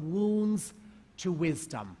move from wounds to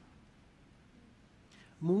wisdom.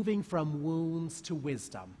 Moving from wounds to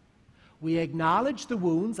wisdom. We acknowledge the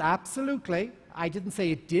wounds, absolutely. I didn't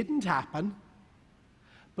say it didn't happen.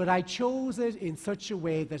 But I chose it in such a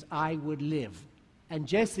way that I would live, and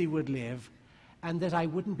Jesse would live, and that I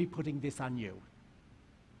wouldn't be putting this on you.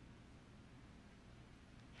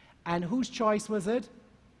 And whose choice was it?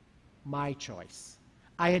 My choice.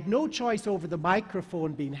 I had no choice over the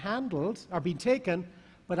microphone being handled, or being taken,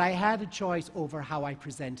 but I had a choice over how I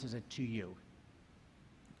presented it to you.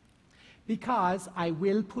 Because I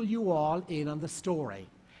will pull you all in on the story.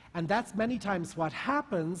 And that's many times what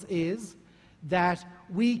happens is that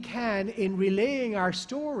we can, in relaying our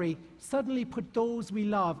story, suddenly put those we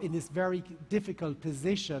love in this very difficult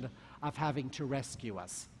position of having to rescue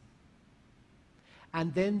us.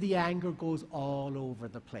 And then the anger goes all over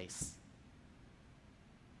the place.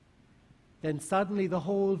 Then suddenly the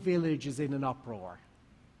whole village is in an uproar.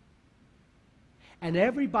 And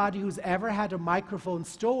everybody who's ever had a microphone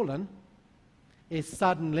stolen is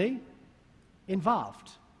suddenly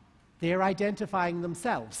involved. They're identifying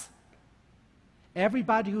themselves.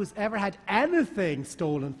 Everybody who's ever had anything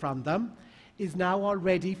stolen from them is now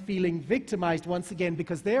already feeling victimized once again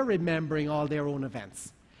because they're remembering all their own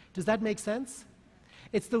events. Does that make sense?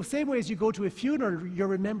 It's the same way as you go to a funeral, you're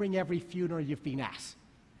remembering every funeral you've been at.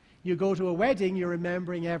 You go to a wedding, you're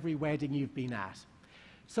remembering every wedding you've been at.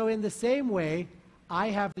 So in the same way, I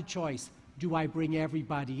have the choice. Do I bring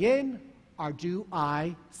everybody in, or do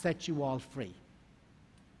I set you all free?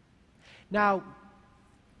 Now,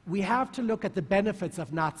 we have to look at the benefits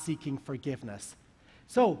of not seeking forgiveness.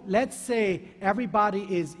 So let's say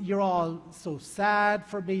you're all so sad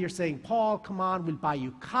for me. You're saying, Paul, come on, we'll buy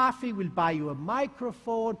you coffee, we'll buy you a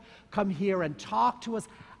microphone, come here and talk to us.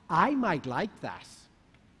 I might like that.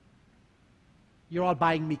 You're all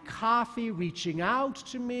buying me coffee, reaching out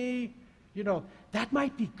to me. That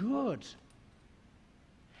might be good.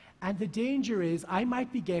 And the danger is I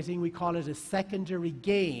might be getting, we call it a secondary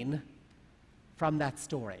gain from that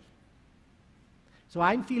story. So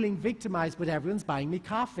I'm feeling victimized, but everyone's buying me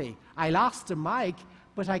coffee. I lost a mic,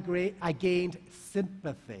 but I gained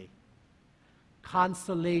sympathy,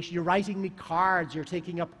 consolation. You're writing me cards. You're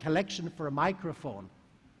taking up a collection for a microphone.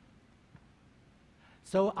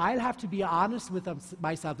 So I'll have to be honest with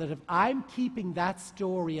myself that if I'm keeping that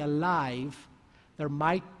story alive, there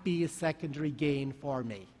might be a secondary gain for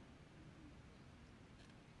me.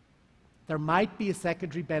 There might be a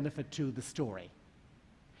secondary benefit to the story.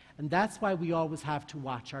 And that's why we always have to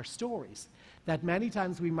watch our stories. That many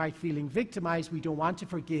times we might be feeling victimized, we don't want to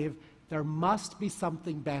forgive. There must be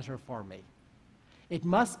something better for me. It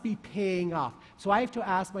must be paying off. So I have to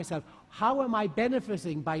ask myself, how am I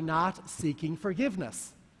benefiting by not seeking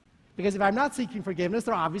forgiveness? Because if I'm not seeking forgiveness,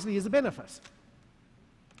 there obviously is a benefit.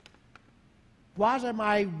 What am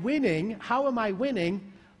I winning? How am I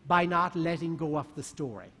winning by not letting go of the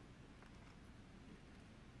story?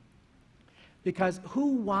 Because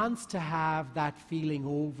who wants to have that feeling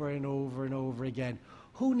over and over and over again?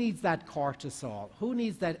 Who needs that cortisol? Who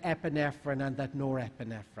needs that epinephrine and that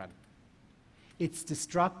norepinephrine? It's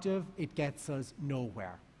destructive. It gets us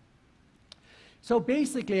nowhere. So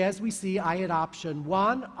basically, as we see, I had option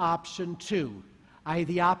 1, option 2. I had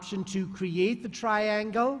the option to create the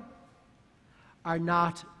triangle or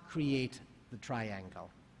not create the triangle.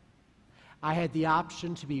 I had the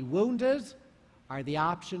option to be wounded or the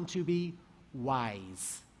option to be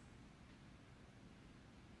wise.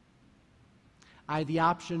 I had the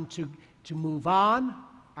option to move on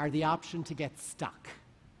or the option to get stuck.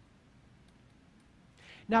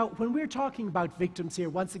 Now, when we're talking about victims here,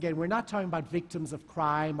 once again, we're not talking about victims of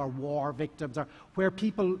crime or war victims or where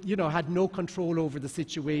people, had no control over the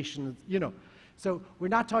situation, So we're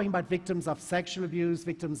not talking about victims of sexual abuse,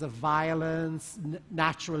 victims of violence,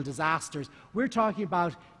 natural disasters. We're talking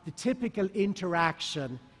about the typical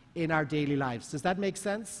interaction in our daily lives. Does that make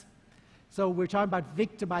sense? So we're talking about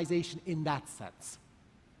victimization in that sense,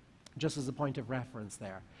 just as a point of reference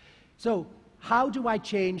there. So how do I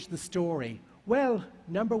change the story? Well,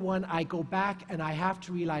 number one, I go back and I have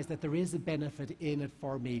to realize that there is a benefit in it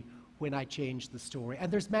for me when I change the story.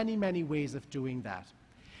 And there's many, many ways of doing that.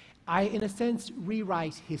 I, in a sense,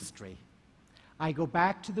 rewrite history. I go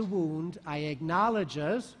back to the wound, I acknowledge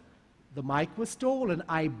it, the mic was stolen,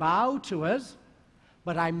 I bow to it,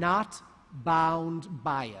 but I'm not bound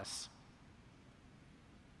by it.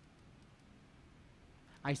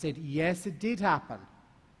 I said, yes, it did happen.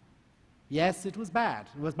 Yes, it was bad.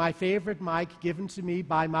 It was my favorite mic given to me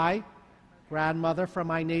by my grandmother from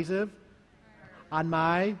my native on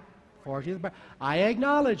my 40th birthday. I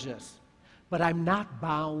acknowledge it, but I'm not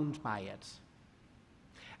bound by it.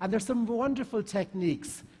 And there's some wonderful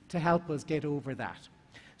techniques to help us get over that.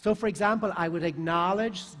 So, for example, I would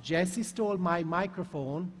acknowledge Jesse stole my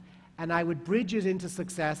microphone, and I would bridge it into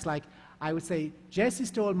success. Like, I would say, Jesse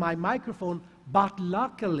stole my microphone, but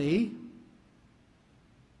luckily,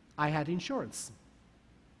 I had insurance.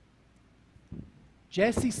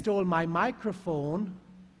 Jesse stole my microphone,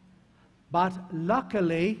 but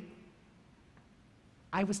luckily,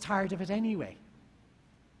 I was tired of it anyway.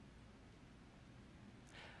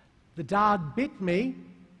 The dog bit me,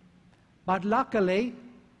 but luckily,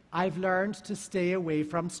 I've learned to stay away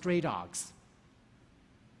from stray dogs.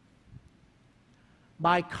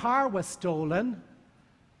 My car was stolen,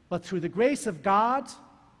 but through the grace of God,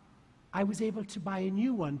 I was able to buy a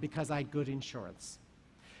new one because I had good insurance.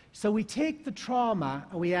 So we take the trauma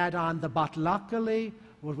and we add on the but luckily,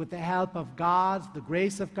 with the help of God, the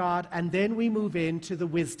grace of God, and then we move into the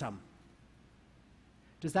wisdom.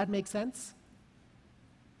 Does that make sense?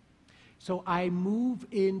 So I move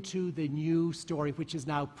into the new story, which is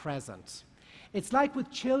now present. It's like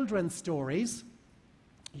with children's stories.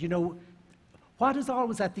 You know, what is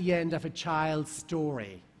always at the end of a child's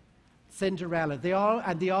story? Cinderella. They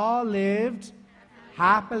all lived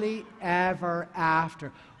happily ever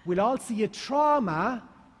after. We'll all see a trauma,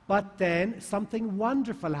 but then something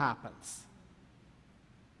wonderful happens.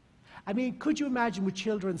 I mean, could you imagine with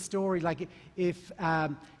children's story, like if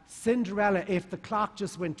Cinderella, if the clock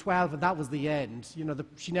just went 12 and that was the end, you know,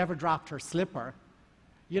 she never dropped her slipper,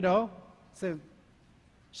 you know? So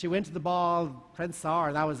she went to the ball, Prince saw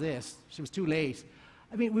her, that was it. She was too late.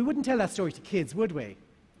 I mean, we wouldn't tell that story to kids, would we?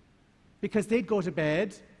 Because they'd go to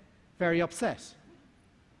bed very upset.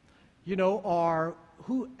 You know, or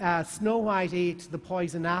Snow White ate the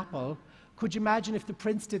poison apple. Could you imagine if the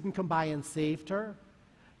prince didn't come by and saved her?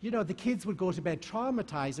 You know, the kids would go to bed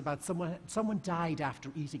traumatized about someone died after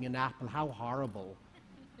eating an apple. How horrible.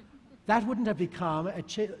 That wouldn't have become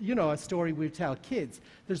a story we'd tell kids.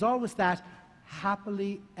 There's always that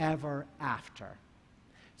happily ever after.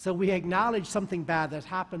 So we acknowledge something bad that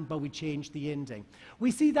happened, but we change the ending. We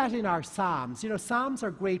see that in our Psalms. You know, Psalms are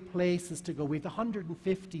great places to go. We have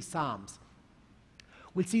 150 Psalms.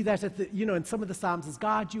 We'll see that in some of the Psalms is,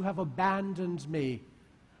 God, you have abandoned me.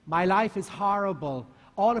 My life is horrible.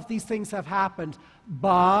 All of these things have happened,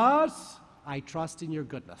 but I trust in your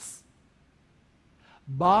goodness.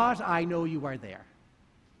 But I know you are there.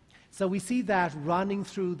 So we see that running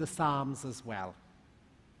through the Psalms as well.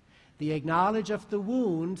 The acknowledge of the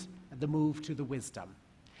wound and the move to the wisdom.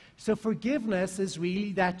 So forgiveness is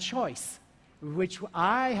really that choice, which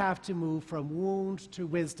I have to move from wound to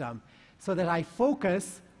wisdom, so that I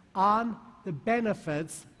focus on the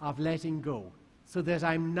benefits of letting go, so that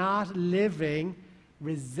I'm not living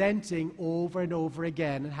resenting over and over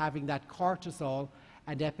again and having that cortisol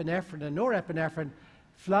and epinephrine and norepinephrine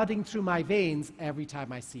flooding through my veins every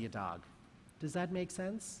time I see a dog. Does that make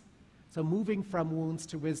sense? So moving from wounds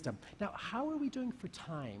to wisdom. Now, how are we doing for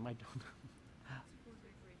time? I don't know.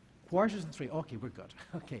 Quarters and 3. Okay, we're good.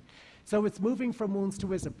 Okay. So it's moving from wounds to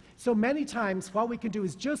wisdom. So many times what we can do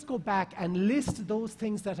is just go back and list those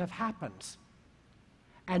things that have happened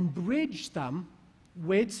and bridge them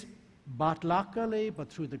with, but luckily, but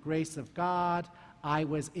through the grace of God, I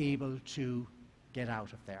was able to get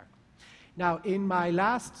out of there. Now, in my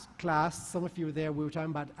last class, some of you were there, we were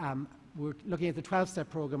talking about, we were looking at the 12-step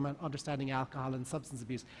program on understanding alcohol and substance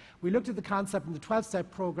abuse. We looked at the concept in the 12-step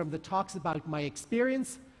program that talks about my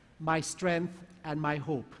experience, my strength, and my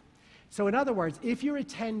hope. So in other words, if you're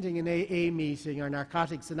attending an AA meeting or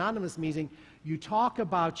Narcotics Anonymous meeting, you talk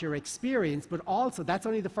about your experience, but also that's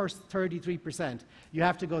only the first 33%. You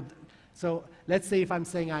have to go, so let's say if I'm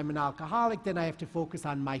saying I'm an alcoholic, then I have to focus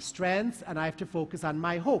on my strengths and I have to focus on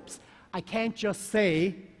my hopes. I can't just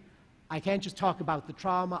talk about the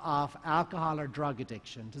trauma of alcohol or drug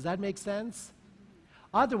addiction. Does that make sense?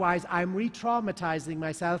 Otherwise, I'm re-traumatizing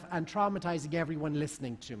myself and traumatizing everyone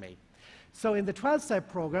listening to me. So in the 12-step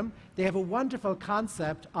program, they have a wonderful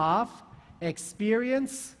concept of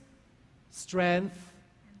experience, strength,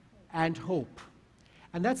 and hope.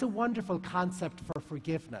 And that's a wonderful concept for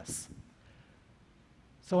forgiveness.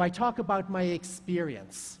 So I talk about my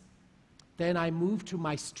experience. Then I move to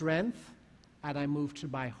my strength, and I move to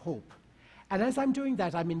my hope. And as I'm doing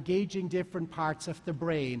that, I'm engaging different parts of the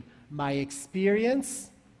brain. My experience,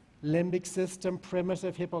 limbic system,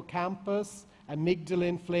 primitive hippocampus, amygdala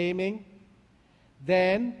inflaming.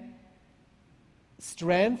 Then,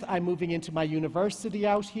 strength, I'm moving into my university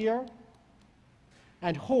out here.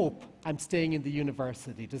 And hope, I'm staying in the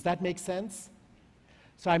university. Does that make sense?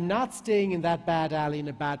 So I'm not staying in that bad alley in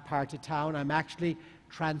a bad part of town. I'm actually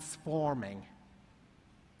transforming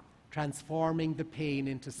the pain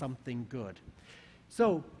into something good.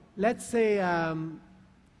 So let's say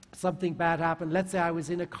something bad happened. Let's say I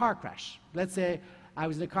was in a car crash. Let's say I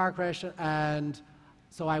was in a car crash, and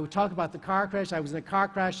so I would talk about the car crash. I was in a car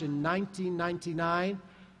crash in 1999.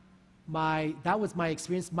 That was my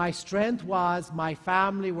experience. My strength was my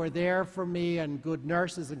family were there for me and good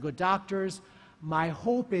nurses and good doctors. My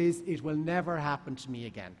hope is it will never happen to me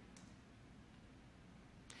again.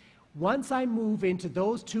 Once I move into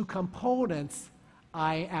those two components,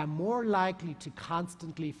 I am more likely to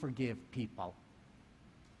constantly forgive people.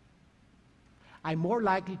 I'm more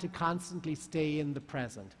likely to constantly stay in the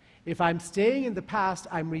present. If I'm staying in the past,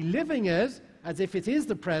 I'm reliving it as if it is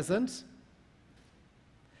the present,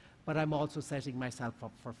 but I'm also setting myself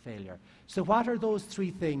up for failure. So what are those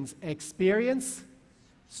three things? Experience,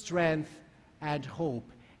 strength, and hope.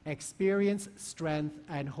 Experience, strength,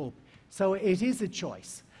 and hope. So it is a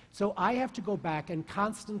choice. So I have to go back and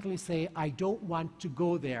constantly say, I don't want to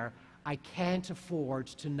go there. I can't afford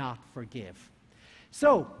to not forgive.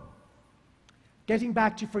 So, getting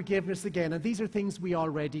back to forgiveness again, and these are things we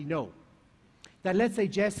already know. That let's say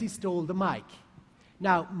Jesse stole the mic.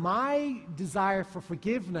 Now, my desire for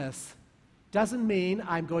forgiveness doesn't mean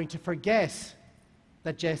I'm going to forget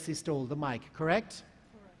that Jesse stole the mic, correct?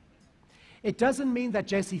 It doesn't mean that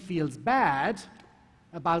Jesse feels bad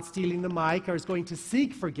about stealing the mic or is going to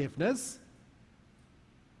seek forgiveness,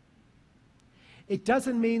 it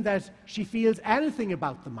doesn't mean that she feels anything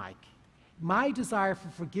about the mic. My desire for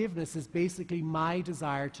forgiveness is basically my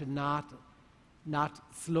desire to not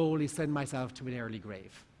slowly send myself to an early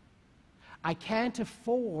grave. I can't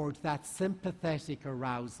afford that sympathetic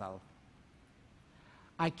arousal.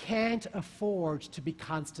 I can't afford to be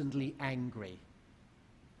constantly angry.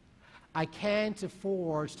 I can't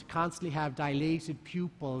afford to constantly have dilated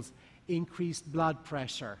pupils, increased blood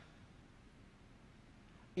pressure,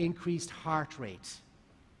 increased heart rate,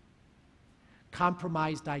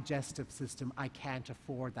 compromised digestive system. I can't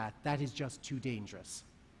afford that. That is just too dangerous.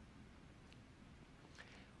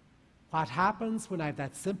 What happens when I have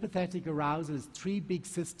that sympathetic arousal is 3 big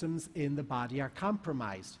systems in the body are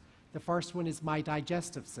compromised. The first one is my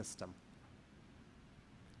digestive system.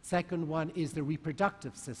 Second one is the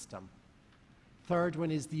reproductive system. Third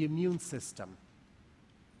one is the immune system.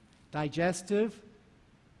 Digestive,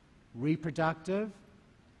 reproductive,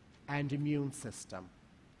 and immune system.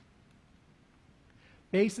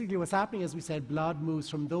 Basically what's happening, as we said, blood moves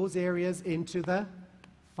from those areas into the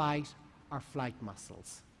fight or flight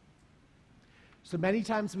muscles. So many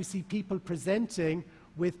times we see people presenting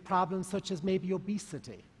with problems such as maybe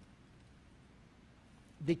obesity.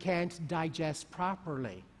 They can't digest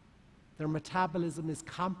properly. Their metabolism is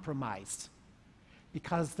compromised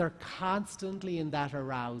because they're constantly in that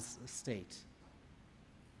aroused state.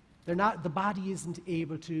 The body isn't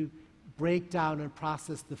able to break down and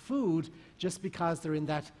process the food just because they're in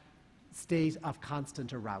that state of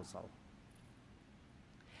constant arousal.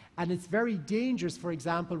 And it's very dangerous, for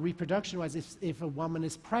example, reproduction-wise, if a woman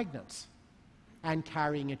is pregnant and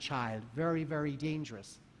carrying a child. Very, very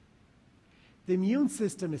dangerous. The immune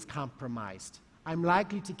system is compromised. I'm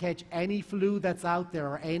likely to catch any flu that's out there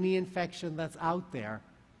or any infection that's out there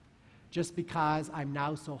just because I'm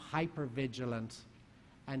now so hypervigilant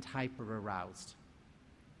and hyper-aroused.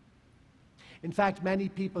 In fact, many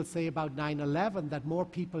people say about 9/11 that more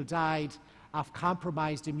people died of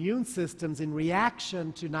compromised immune systems in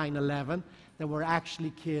reaction to 9/11 than were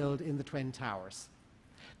actually killed in the Twin Towers.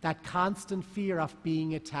 That constant fear of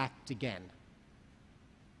being attacked again.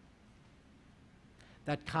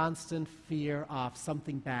 That constant fear of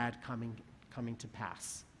something bad coming to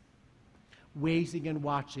pass. Waiting and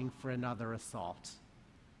watching for another assault.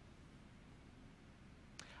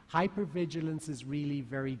 Hypervigilance is really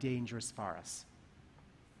very dangerous for us.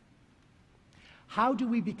 How do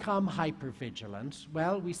we become hypervigilant?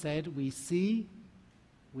 Well, we said we see,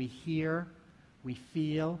 we hear, we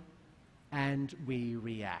feel, and we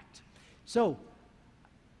react. So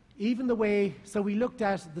we looked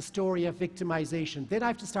at the story of victimization. Then I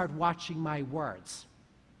have to start watching my words.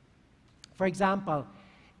 For example,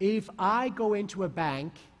 if I go into a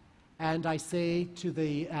bank and I say to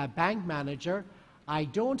the bank manager, I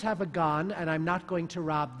don't have a gun and I'm not going to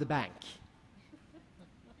rob the bank.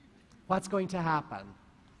 What's going to happen?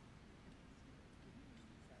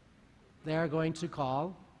 They're going to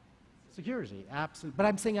call security, absolutely. But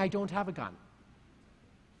I'm saying I don't have a gun.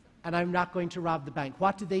 And I'm not going to rob the bank.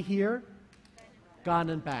 What do they hear? Gun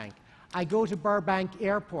and bank. I go to Burbank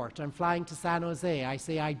Airport. I'm flying to San Jose. I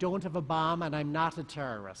say I don't have a bomb and I'm not a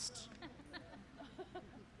terrorist.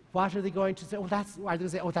 What are they going to say? Are they going to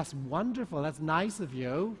say, oh, that's wonderful. That's nice of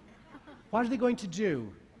you. What are they going to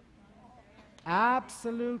do?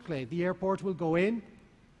 Absolutely. The airport will go in,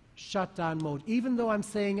 shutdown mode. Even though I'm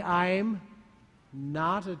saying I'm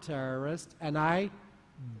not a terrorist and I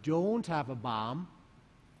don't have a bomb,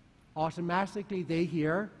 automatically they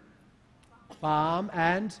hear bomb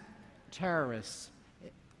and terrorists.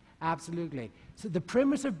 Absolutely. So the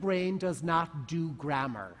primitive brain does not do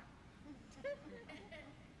grammar.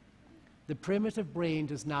 The primitive brain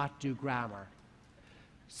does not do grammar.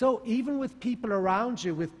 So even with people around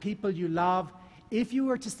you, with people you love, if you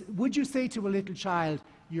were to, would you say to a little child,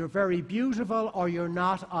 you're very beautiful or you're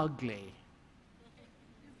not ugly?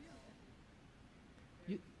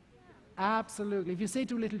 Absolutely. If you say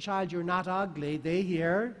to a little child, you're not ugly, they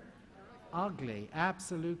hear ugly.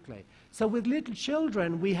 Absolutely. So with little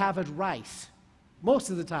children, we have it right. Most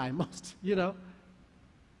of the time,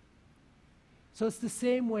 So it's the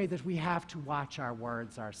same way that we have to watch our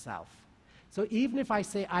words ourselves. So even if I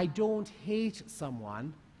say I don't hate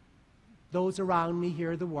someone, those around me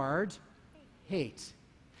hear the word hate.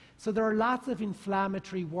 So there are lots of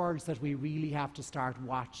inflammatory words that we really have to start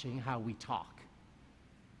watching how we talk.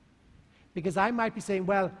 Because I might be saying,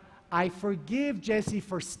 well, I forgive Jesse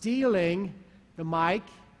for stealing the mic.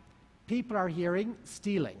 People are hearing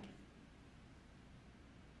stealing.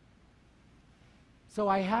 So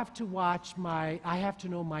I have to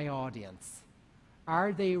know my audience.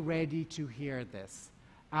 Are they ready to hear this?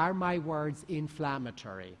 Are my words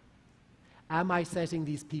inflammatory? Am I setting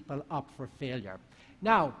these people up for failure?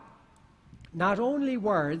 Now, not only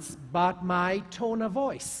words, but my tone of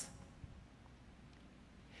voice.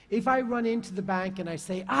 If I run into the bank and I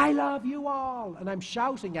say, "I love you all," and I'm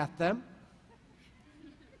shouting at them,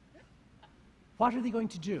 what are they going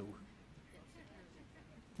to do?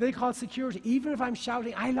 They call security. Even if I'm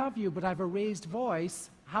shouting, "I love you," but I have a raised voice,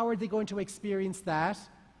 how are they going to experience that?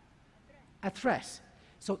 A threat.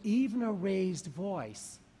 So even a raised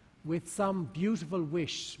voice with some beautiful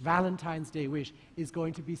wish, Valentine's Day wish, is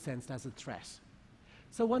going to be sensed as a threat.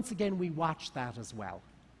 So once again, we watch that as well.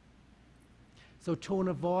 So tone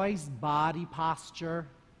of voice, body posture,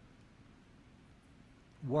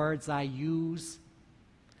 words I use,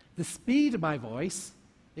 the speed of my voice,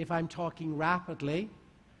 if I'm talking rapidly,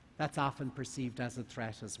 that's often perceived as a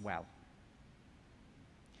threat as well.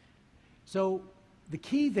 So the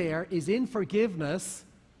key there is in forgiveness,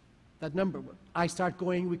 that number, I start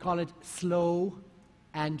going, we call it slow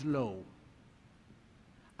and low.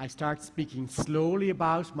 I start speaking slowly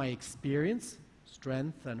about my experience,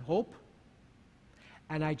 strength and hope,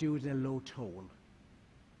 and I do it in a low tone.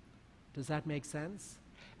 Does that make sense?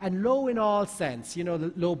 And low in all sense, you know,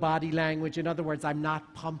 the low body language. In other words, I'm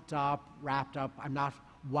not pumped up, wrapped up, I'm not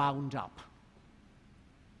wound up.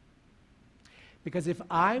 Because if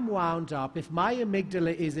I'm wound up, if my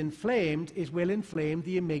amygdala is inflamed, it will inflame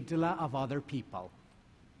the amygdala of other people.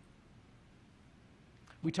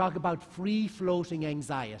 We talk about free-floating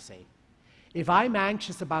anxiety. If I'm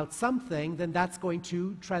anxious about something, then that's going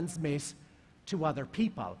to transmit to other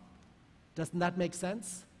people. Doesn't that make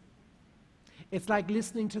sense? It's like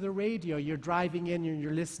listening to the radio. You're driving in and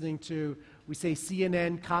you're listening to, we say,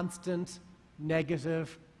 CNN, constant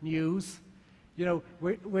negative news. You know,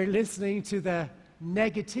 we're listening to the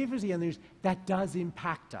negativity in the news. That does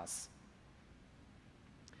impact us.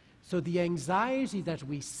 So the anxiety that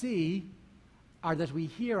we see or that we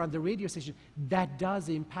hear on the radio station, that does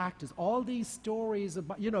impact us. All these stories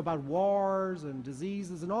about, you know, about wars and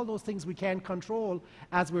diseases and all those things we can't control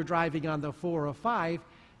as we're driving on the 405,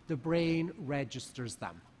 the brain registers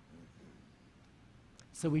them.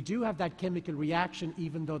 So we do have that chemical reaction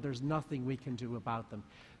even though there's nothing we can do about them.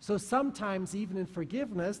 So sometimes even in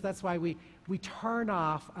forgiveness, that's why we turn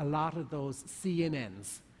off a lot of those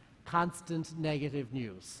CNNs, constant negative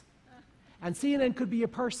news. And CNN could be a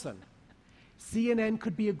person. CNN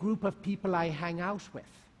could be a group of people I hang out with.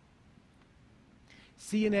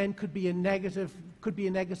 CNN could be a negative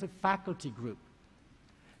faculty group.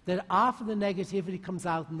 That often the negativity comes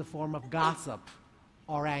out in the form of gossip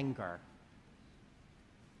or anger.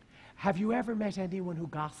 Have you ever met anyone who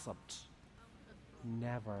gossiped?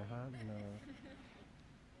 Never, huh? No.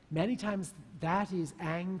 Many times that is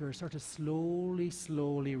anger sort of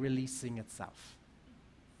slowly releasing itself.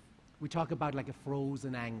 We talk about like a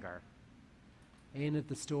frozen anger. In it,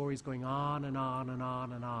 the story's going on and on and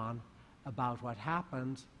on and on about what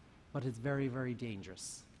happened, but it's very, very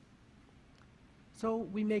dangerous. So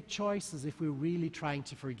we make choices if we're really trying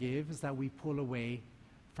to forgive, is that we pull away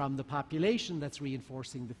from the population that's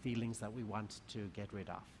reinforcing the feelings that we want to get rid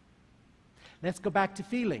of. Let's go back to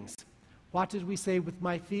feelings. What did we say with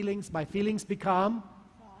my feelings? My feelings become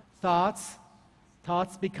thoughts.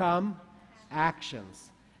 Thoughts become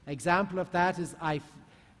actions. Example of that is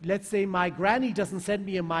let's say my granny doesn't send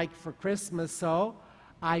me a mic for Christmas, so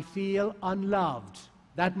I feel unloved.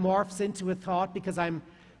 That morphs into a thought because I'm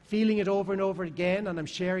feeling it over and over again and I'm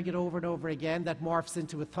sharing it over and over again. That morphs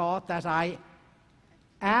into a thought that I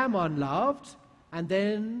am unloved. And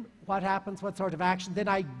then what happens? What sort of action? Then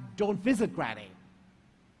I don't visit Granny.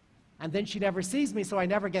 And then she never sees me, so I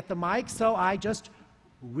never get the mic, so I just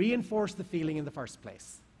reinforce the feeling in the first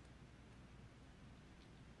place.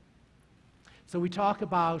 So we talk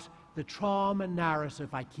about the trauma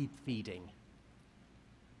narrative I keep feeding,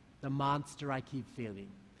 the monster I keep feeling.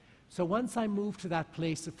 So once I move to that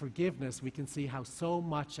place of forgiveness, we can see how so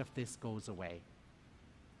much of this goes away.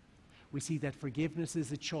 We see that forgiveness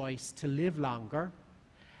is a choice to live longer,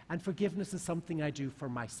 and forgiveness is something I do for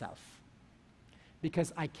myself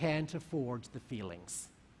because I can't afford the feelings.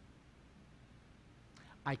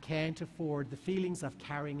 I can't afford the feelings of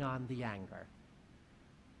carrying on the anger.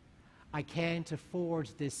 I can't afford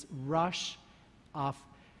this rush of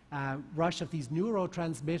these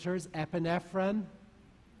neurotransmitters, epinephrine,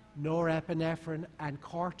 norepinephrine, and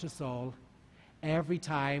cortisol every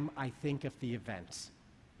time I think of the event.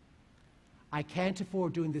 I can't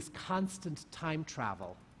afford doing this constant time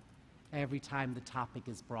travel every time the topic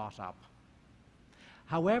is brought up.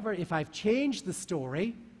 However, if I've changed the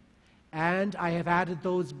story And I have added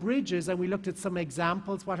those bridges, and we looked at some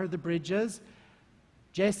examples. What are the bridges?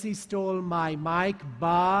 Jesse stole my mic,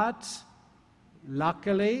 but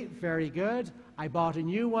luckily, very good, I bought a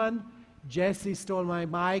new one. Jesse stole my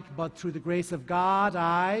mic, but through the grace of God,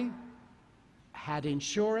 I had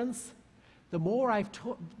insurance. The more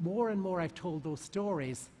and more I've told those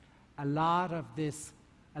stories, a lot of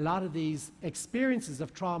these experiences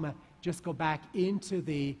of trauma just go back into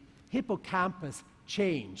the hippocampus,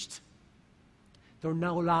 changed. They're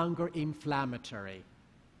no longer inflammatory.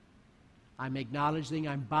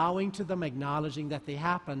 I'm bowing to them, acknowledging that they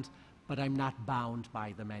happened, but I'm not bound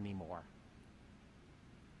by them anymore.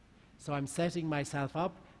 So I'm setting myself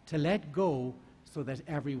up to let go so that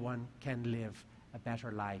everyone can live a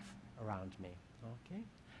better life around me. Okay?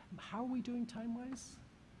 How are we doing time-wise?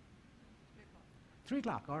 3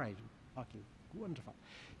 o'clock, all right. Okay, wonderful.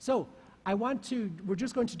 So we're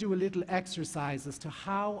just going to do a little exercise as to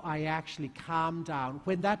how I actually calm down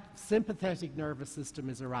when that sympathetic nervous system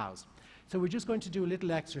is aroused. So we're just going to do a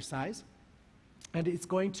little exercise, and it's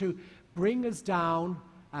going to bring us down.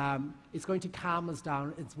 It's going to calm us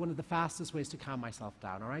down. It's one of the fastest ways to calm myself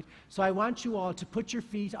down, all right? So I want you all to put your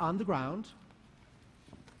feet on the ground.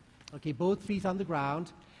 Okay, both feet on the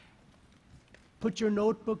ground. Put your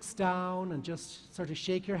notebooks down and just sort of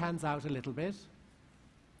shake your hands out a little bit.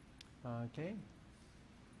 Okay.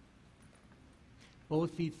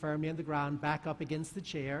 Both feet firmly on the ground, back up against the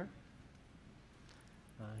chair.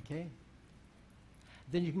 Okay.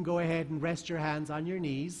 Then you can go ahead and rest your hands on your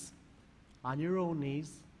knees, on your own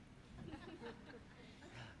knees.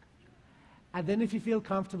 And then if you feel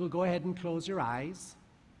comfortable, go ahead and close your eyes.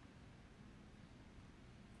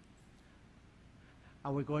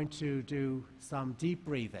 And we're going to do some deep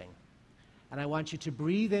breathing. And I want you to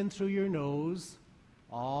breathe in through your nose,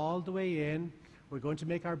 all the way in. We're going to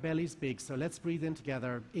make our bellies big, so let's breathe in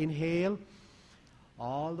together. Inhale,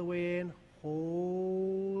 all the way in,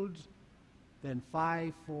 hold, then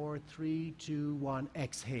 5, 4, 3, 2, 1,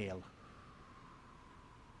 exhale.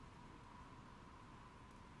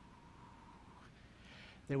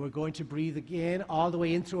 Then we're going to breathe again, all the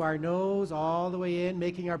way in through our nose, all the way in,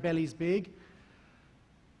 making our bellies big.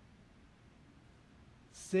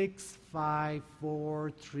 6, 5, 4,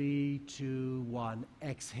 3, 2, 1,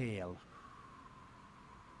 exhale.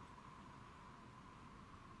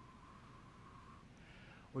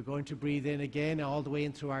 We're going to breathe in again, all the way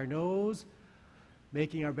in through our nose,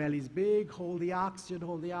 making our bellies big. Hold the oxygen,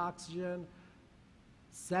 hold the oxygen.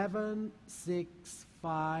 7, 6,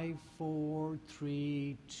 5, 4,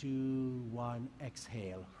 3, 2, 1,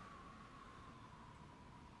 exhale.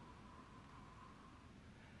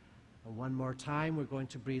 And one more time, we're going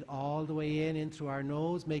to breathe all the way in through our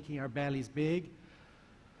nose, making our bellies big.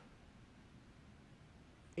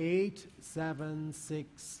 8, 7,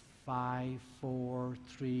 6, 5, 4,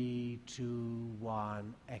 3, 2,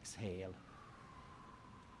 1, exhale.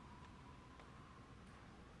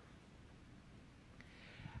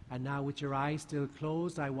 And now with your eyes still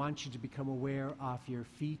closed, I want you to become aware of your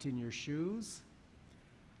feet in your shoes,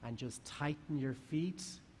 and just tighten your feet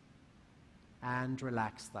and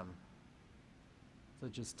relax them. So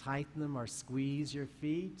just tighten them or squeeze your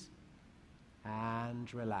feet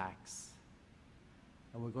and relax.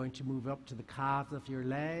 And we're going to move up to the calves of your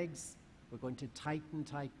legs. We're going to tighten,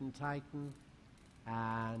 tighten, tighten,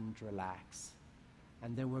 and relax.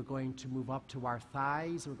 And then we're going to move up to our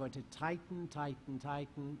thighs. We're going to tighten, tighten,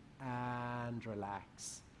 tighten, and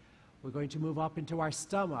relax. We're going to move up into our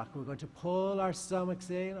stomach. We're going to pull our stomachs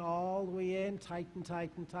in, all the way in, tighten,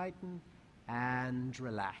 tighten, tighten, and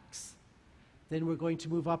relax. Then we're going to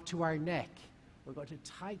move up to our neck. We're going to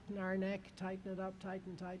tighten our neck, tighten it up,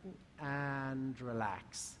 tighten, tighten, and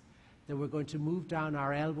relax. Then we're going to move down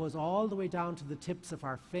our elbows all the way down to the tips of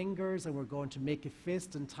our fingers, and we're going to make a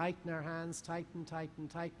fist and tighten our hands, tighten, tighten,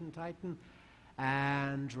 tighten, tighten,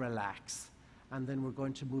 and relax. And then we're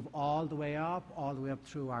going to move all the way up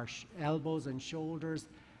through our elbows and shoulders.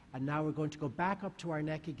 And now we're going to go back up to our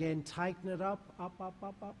neck again, tighten it up, up, up,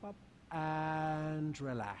 up, up, up, and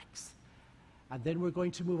relax. And then we're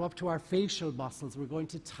going to move up to our facial muscles. We're going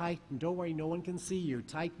to tighten. Don't worry, no one can see you.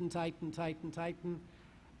 Tighten, tighten, tighten, tighten,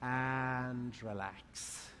 and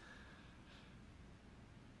relax.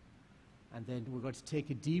 And then we're going to take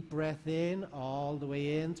a deep breath in, all the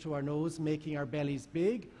way in through our nose, making our bellies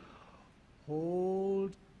big.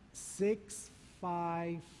 Hold. 6,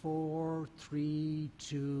 5, 4, 3,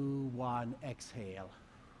 2, 1. Exhale.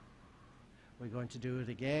 We're going to do it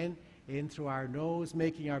again. In through our nose,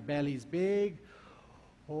 making our bellies big.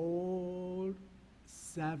 Hold.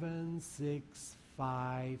 7, 6,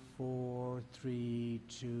 5, 4, 3,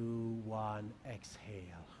 2, 1.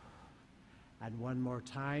 Exhale. And one more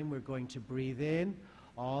time, we're going to breathe in,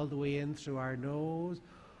 all the way in through our nose,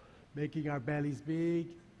 making our bellies big.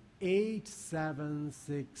 8, 7,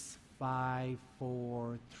 6, 5,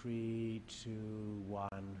 4, 3, 2, 1,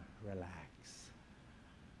 relax.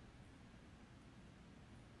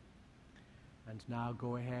 And now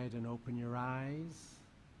go ahead and open your eyes.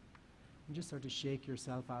 And just sort of shake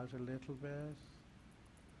yourself out a little bit.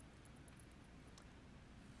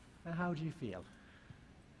 And how do you feel?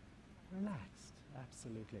 Relaxed,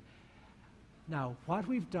 absolutely. Now, what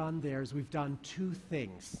we've done there is we've done two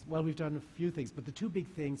things. Well, we've done a few things, but the two big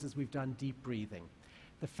things is we've done deep breathing.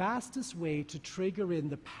 The fastest way to trigger in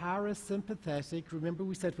the parasympathetic, remember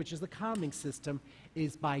we said which is the calming system,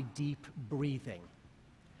 is by deep breathing.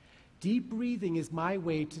 Deep breathing is my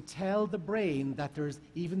way to tell the brain that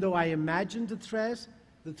even though I imagined a threat,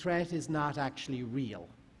 the threat is not actually real.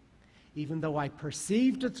 Even though I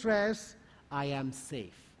perceived a threat, I am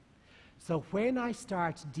safe. So when I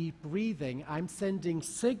start deep breathing, I'm sending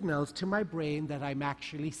signals to my brain that I'm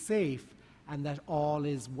actually safe and that all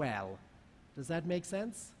is well. Does that make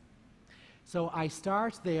sense? So I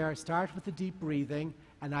start with the deep breathing,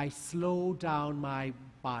 and I slow down my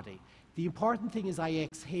body. The important thing is I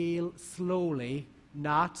exhale slowly,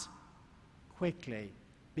 not quickly.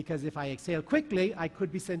 Because if I exhale quickly, I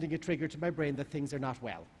could be sending a trigger to my brain that things are not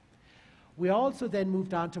well. We also then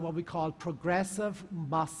moved on to what we call progressive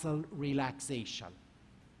muscle relaxation.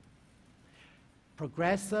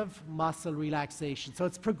 Progressive muscle relaxation. So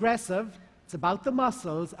it's progressive, it's about the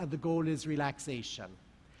muscles, and the goal is relaxation.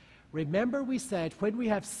 Remember we said when we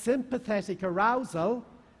have sympathetic arousal,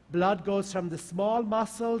 blood goes from the small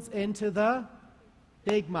muscles into the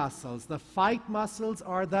big muscles, the fight muscles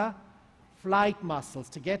or the flight muscles,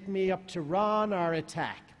 to get me up to run or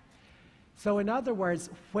attack. So in other words,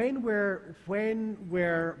 when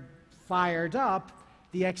we're fired up,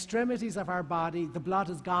 the extremities of our body, the blood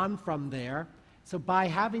has gone from there. So by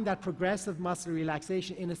having that progressive muscle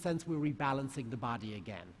relaxation, in a sense, we're rebalancing the body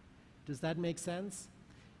again. Does that make sense?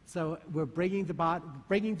 So we're bringing the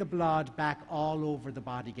blood back all over the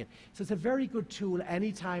body again. So it's a very good tool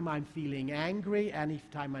anytime I'm feeling angry,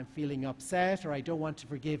 anytime I'm feeling upset, or I don't want to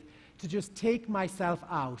forgive, to just take myself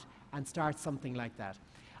out and start something like that.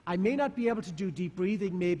 I may not be able to do deep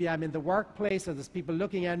breathing, maybe I'm in the workplace or there's people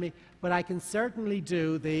looking at me, but I can certainly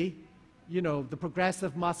do the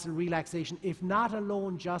progressive muscle relaxation, if not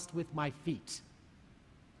alone, just with my feet.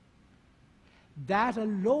 That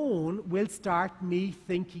alone will start me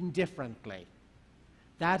thinking differently.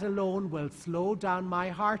 That alone will slow down my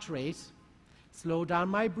heart rate, slow down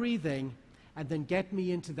my breathing, and then get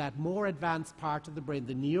me into that more advanced part of the brain,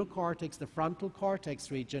 the neocortex, the frontal cortex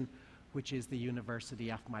region, which is the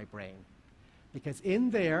university of my brain. Because in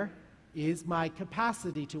there is my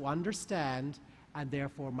capacity to understand and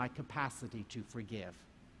therefore my capacity to forgive.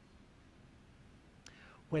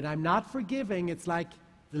 When I'm not forgiving, it's like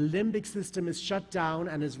the limbic system is shut down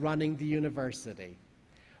and is running the university.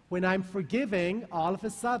 When I'm forgiving, all of a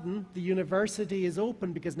sudden, the university is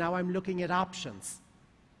open because now I'm looking at options.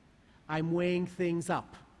 I'm weighing things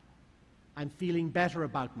up. I'm feeling better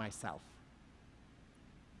about myself.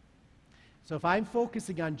 So if I'm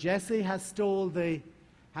focusing on Jesse has stole the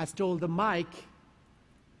mic,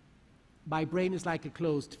 my brain is like a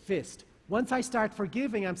closed fist. Once I start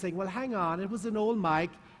forgiving, I'm saying, well, hang on, it was an old mic.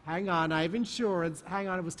 Hang on, I have insurance. Hang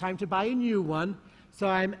on, it was time to buy a new one. So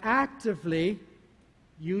I'm actively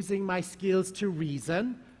using my skills to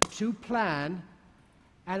reason, to plan,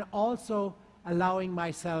 and also allowing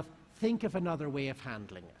myself think of another way of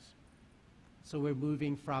handling it. So we're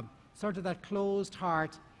moving from sort of that closed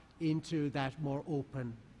heart into that more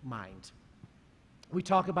open mind. We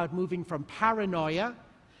talk about moving from paranoia,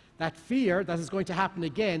 that fear that is going to happen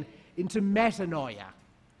again, into metanoia,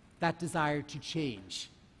 that desire to change.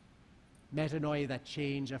 Metanoia, that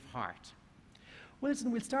change of heart. Well,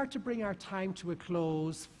 listen, we'll start to bring our time to a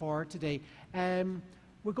close for today.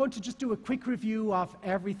 We're going to just do a quick review of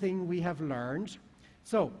everything we have learned.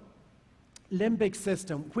 So, limbic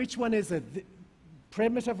system, which one is it? The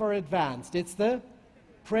primitive or advanced? It's the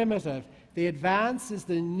primitive. The advanced is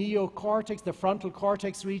the neocortex, the frontal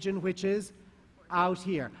cortex region, which is out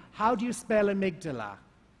here. How do you spell amygdala?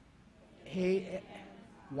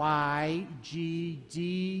 Y-G-D-A-L-A.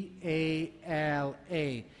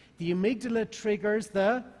 The amygdala triggers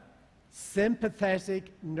the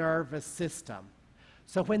sympathetic nervous system.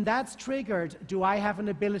 So when that's triggered, do I have an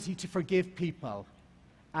ability to forgive people?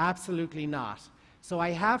 Absolutely not. So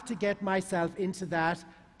I have to get myself into that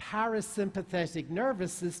parasympathetic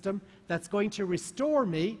nervous system that's going to restore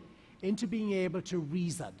me into being able to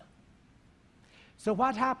reason. So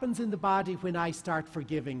what happens in the body when I start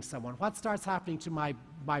forgiving someone? What starts happening to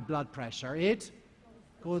my blood pressure? It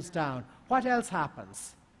goes down. What else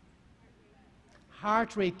happens?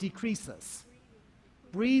 Heart rate decreases.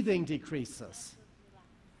 Breathing decreases.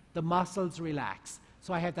 The muscles relax.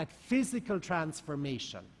 So I have that physical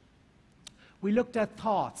transformation. We looked at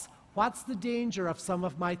thoughts. What's the danger of some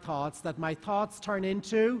of my thoughts? That my thoughts turn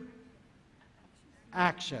into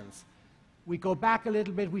actions. We go back a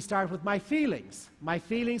little bit, we start with my feelings. My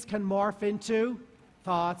feelings can morph into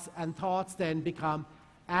thoughts, and thoughts then become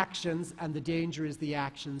actions, and the danger is the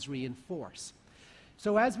actions reinforce.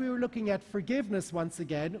 So as we were looking at forgiveness once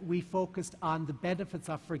again, we focused on the benefits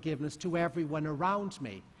of forgiveness to everyone around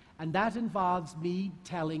me, and that involves me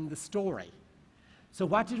telling the story. So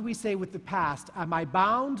what did we say with the past? Am I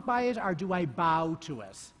bound by it, or do I bow to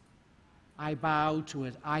it? I bow to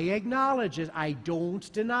it. I acknowledge it. I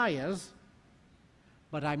don't deny it.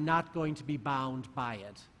 But I'm not going to be bound by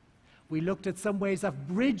it. We looked at some ways of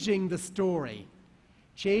bridging the story,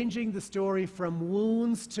 changing the story from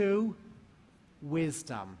wounds to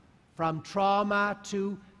wisdom, from trauma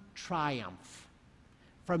to triumph,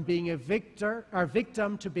 from being a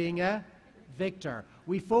victim to being a victor.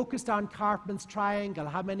 We focused on Cartman's triangle.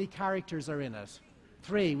 How many characters are in it?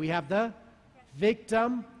 3. We have the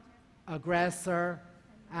victim, aggressor,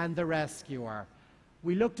 and the rescuer.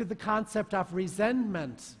 We looked at the concept of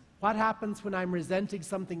resentment. What happens when I'm resenting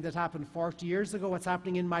something that happened 40 years ago? What's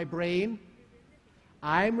happening in my brain?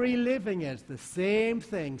 I'm reliving it. The same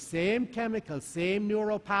thing, same chemical, same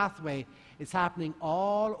neural pathway. It's happening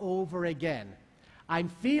all over again. I'm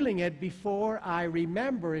feeling it before I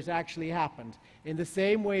remember it actually happened. In the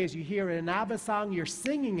same way as you hear an ABBA song, you're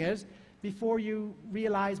singing it before you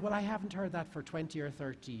realize, well, I haven't heard that for 20 or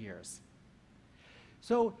 30 years.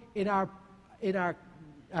 So in our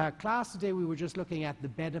class today, we were just looking at the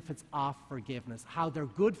benefits of forgiveness, how they're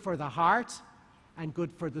good for the heart and good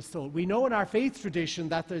for the soul. We know in our faith tradition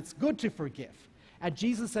that it's good to forgive. And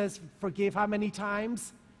Jesus says, forgive how many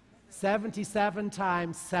times? 77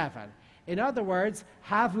 times 7. In other words,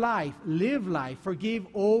 have life, live life, forgive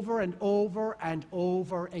over and over and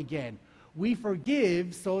over again. We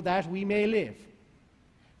forgive so that we may live.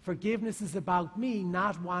 Forgiveness is about me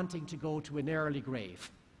not wanting to go to an early grave,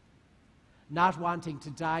 not wanting to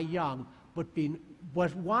die young, but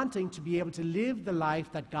wanting to be able to live the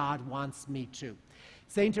life that God wants me to.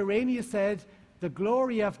 St. Irenaeus said, the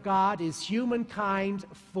glory of God is humankind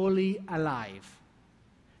fully alive.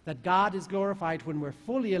 That God is glorified when we're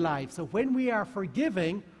fully alive. So when we are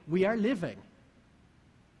forgiving, we are living.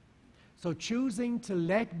 So choosing to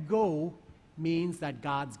let go means that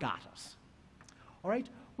God's got it. All right?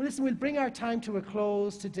 Well, listen, we'll bring our time to a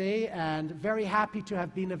close today, and very happy to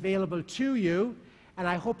have been available to you, and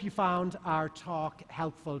I hope you found our talk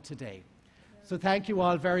helpful today. So thank you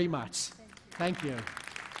all very much. Thank you.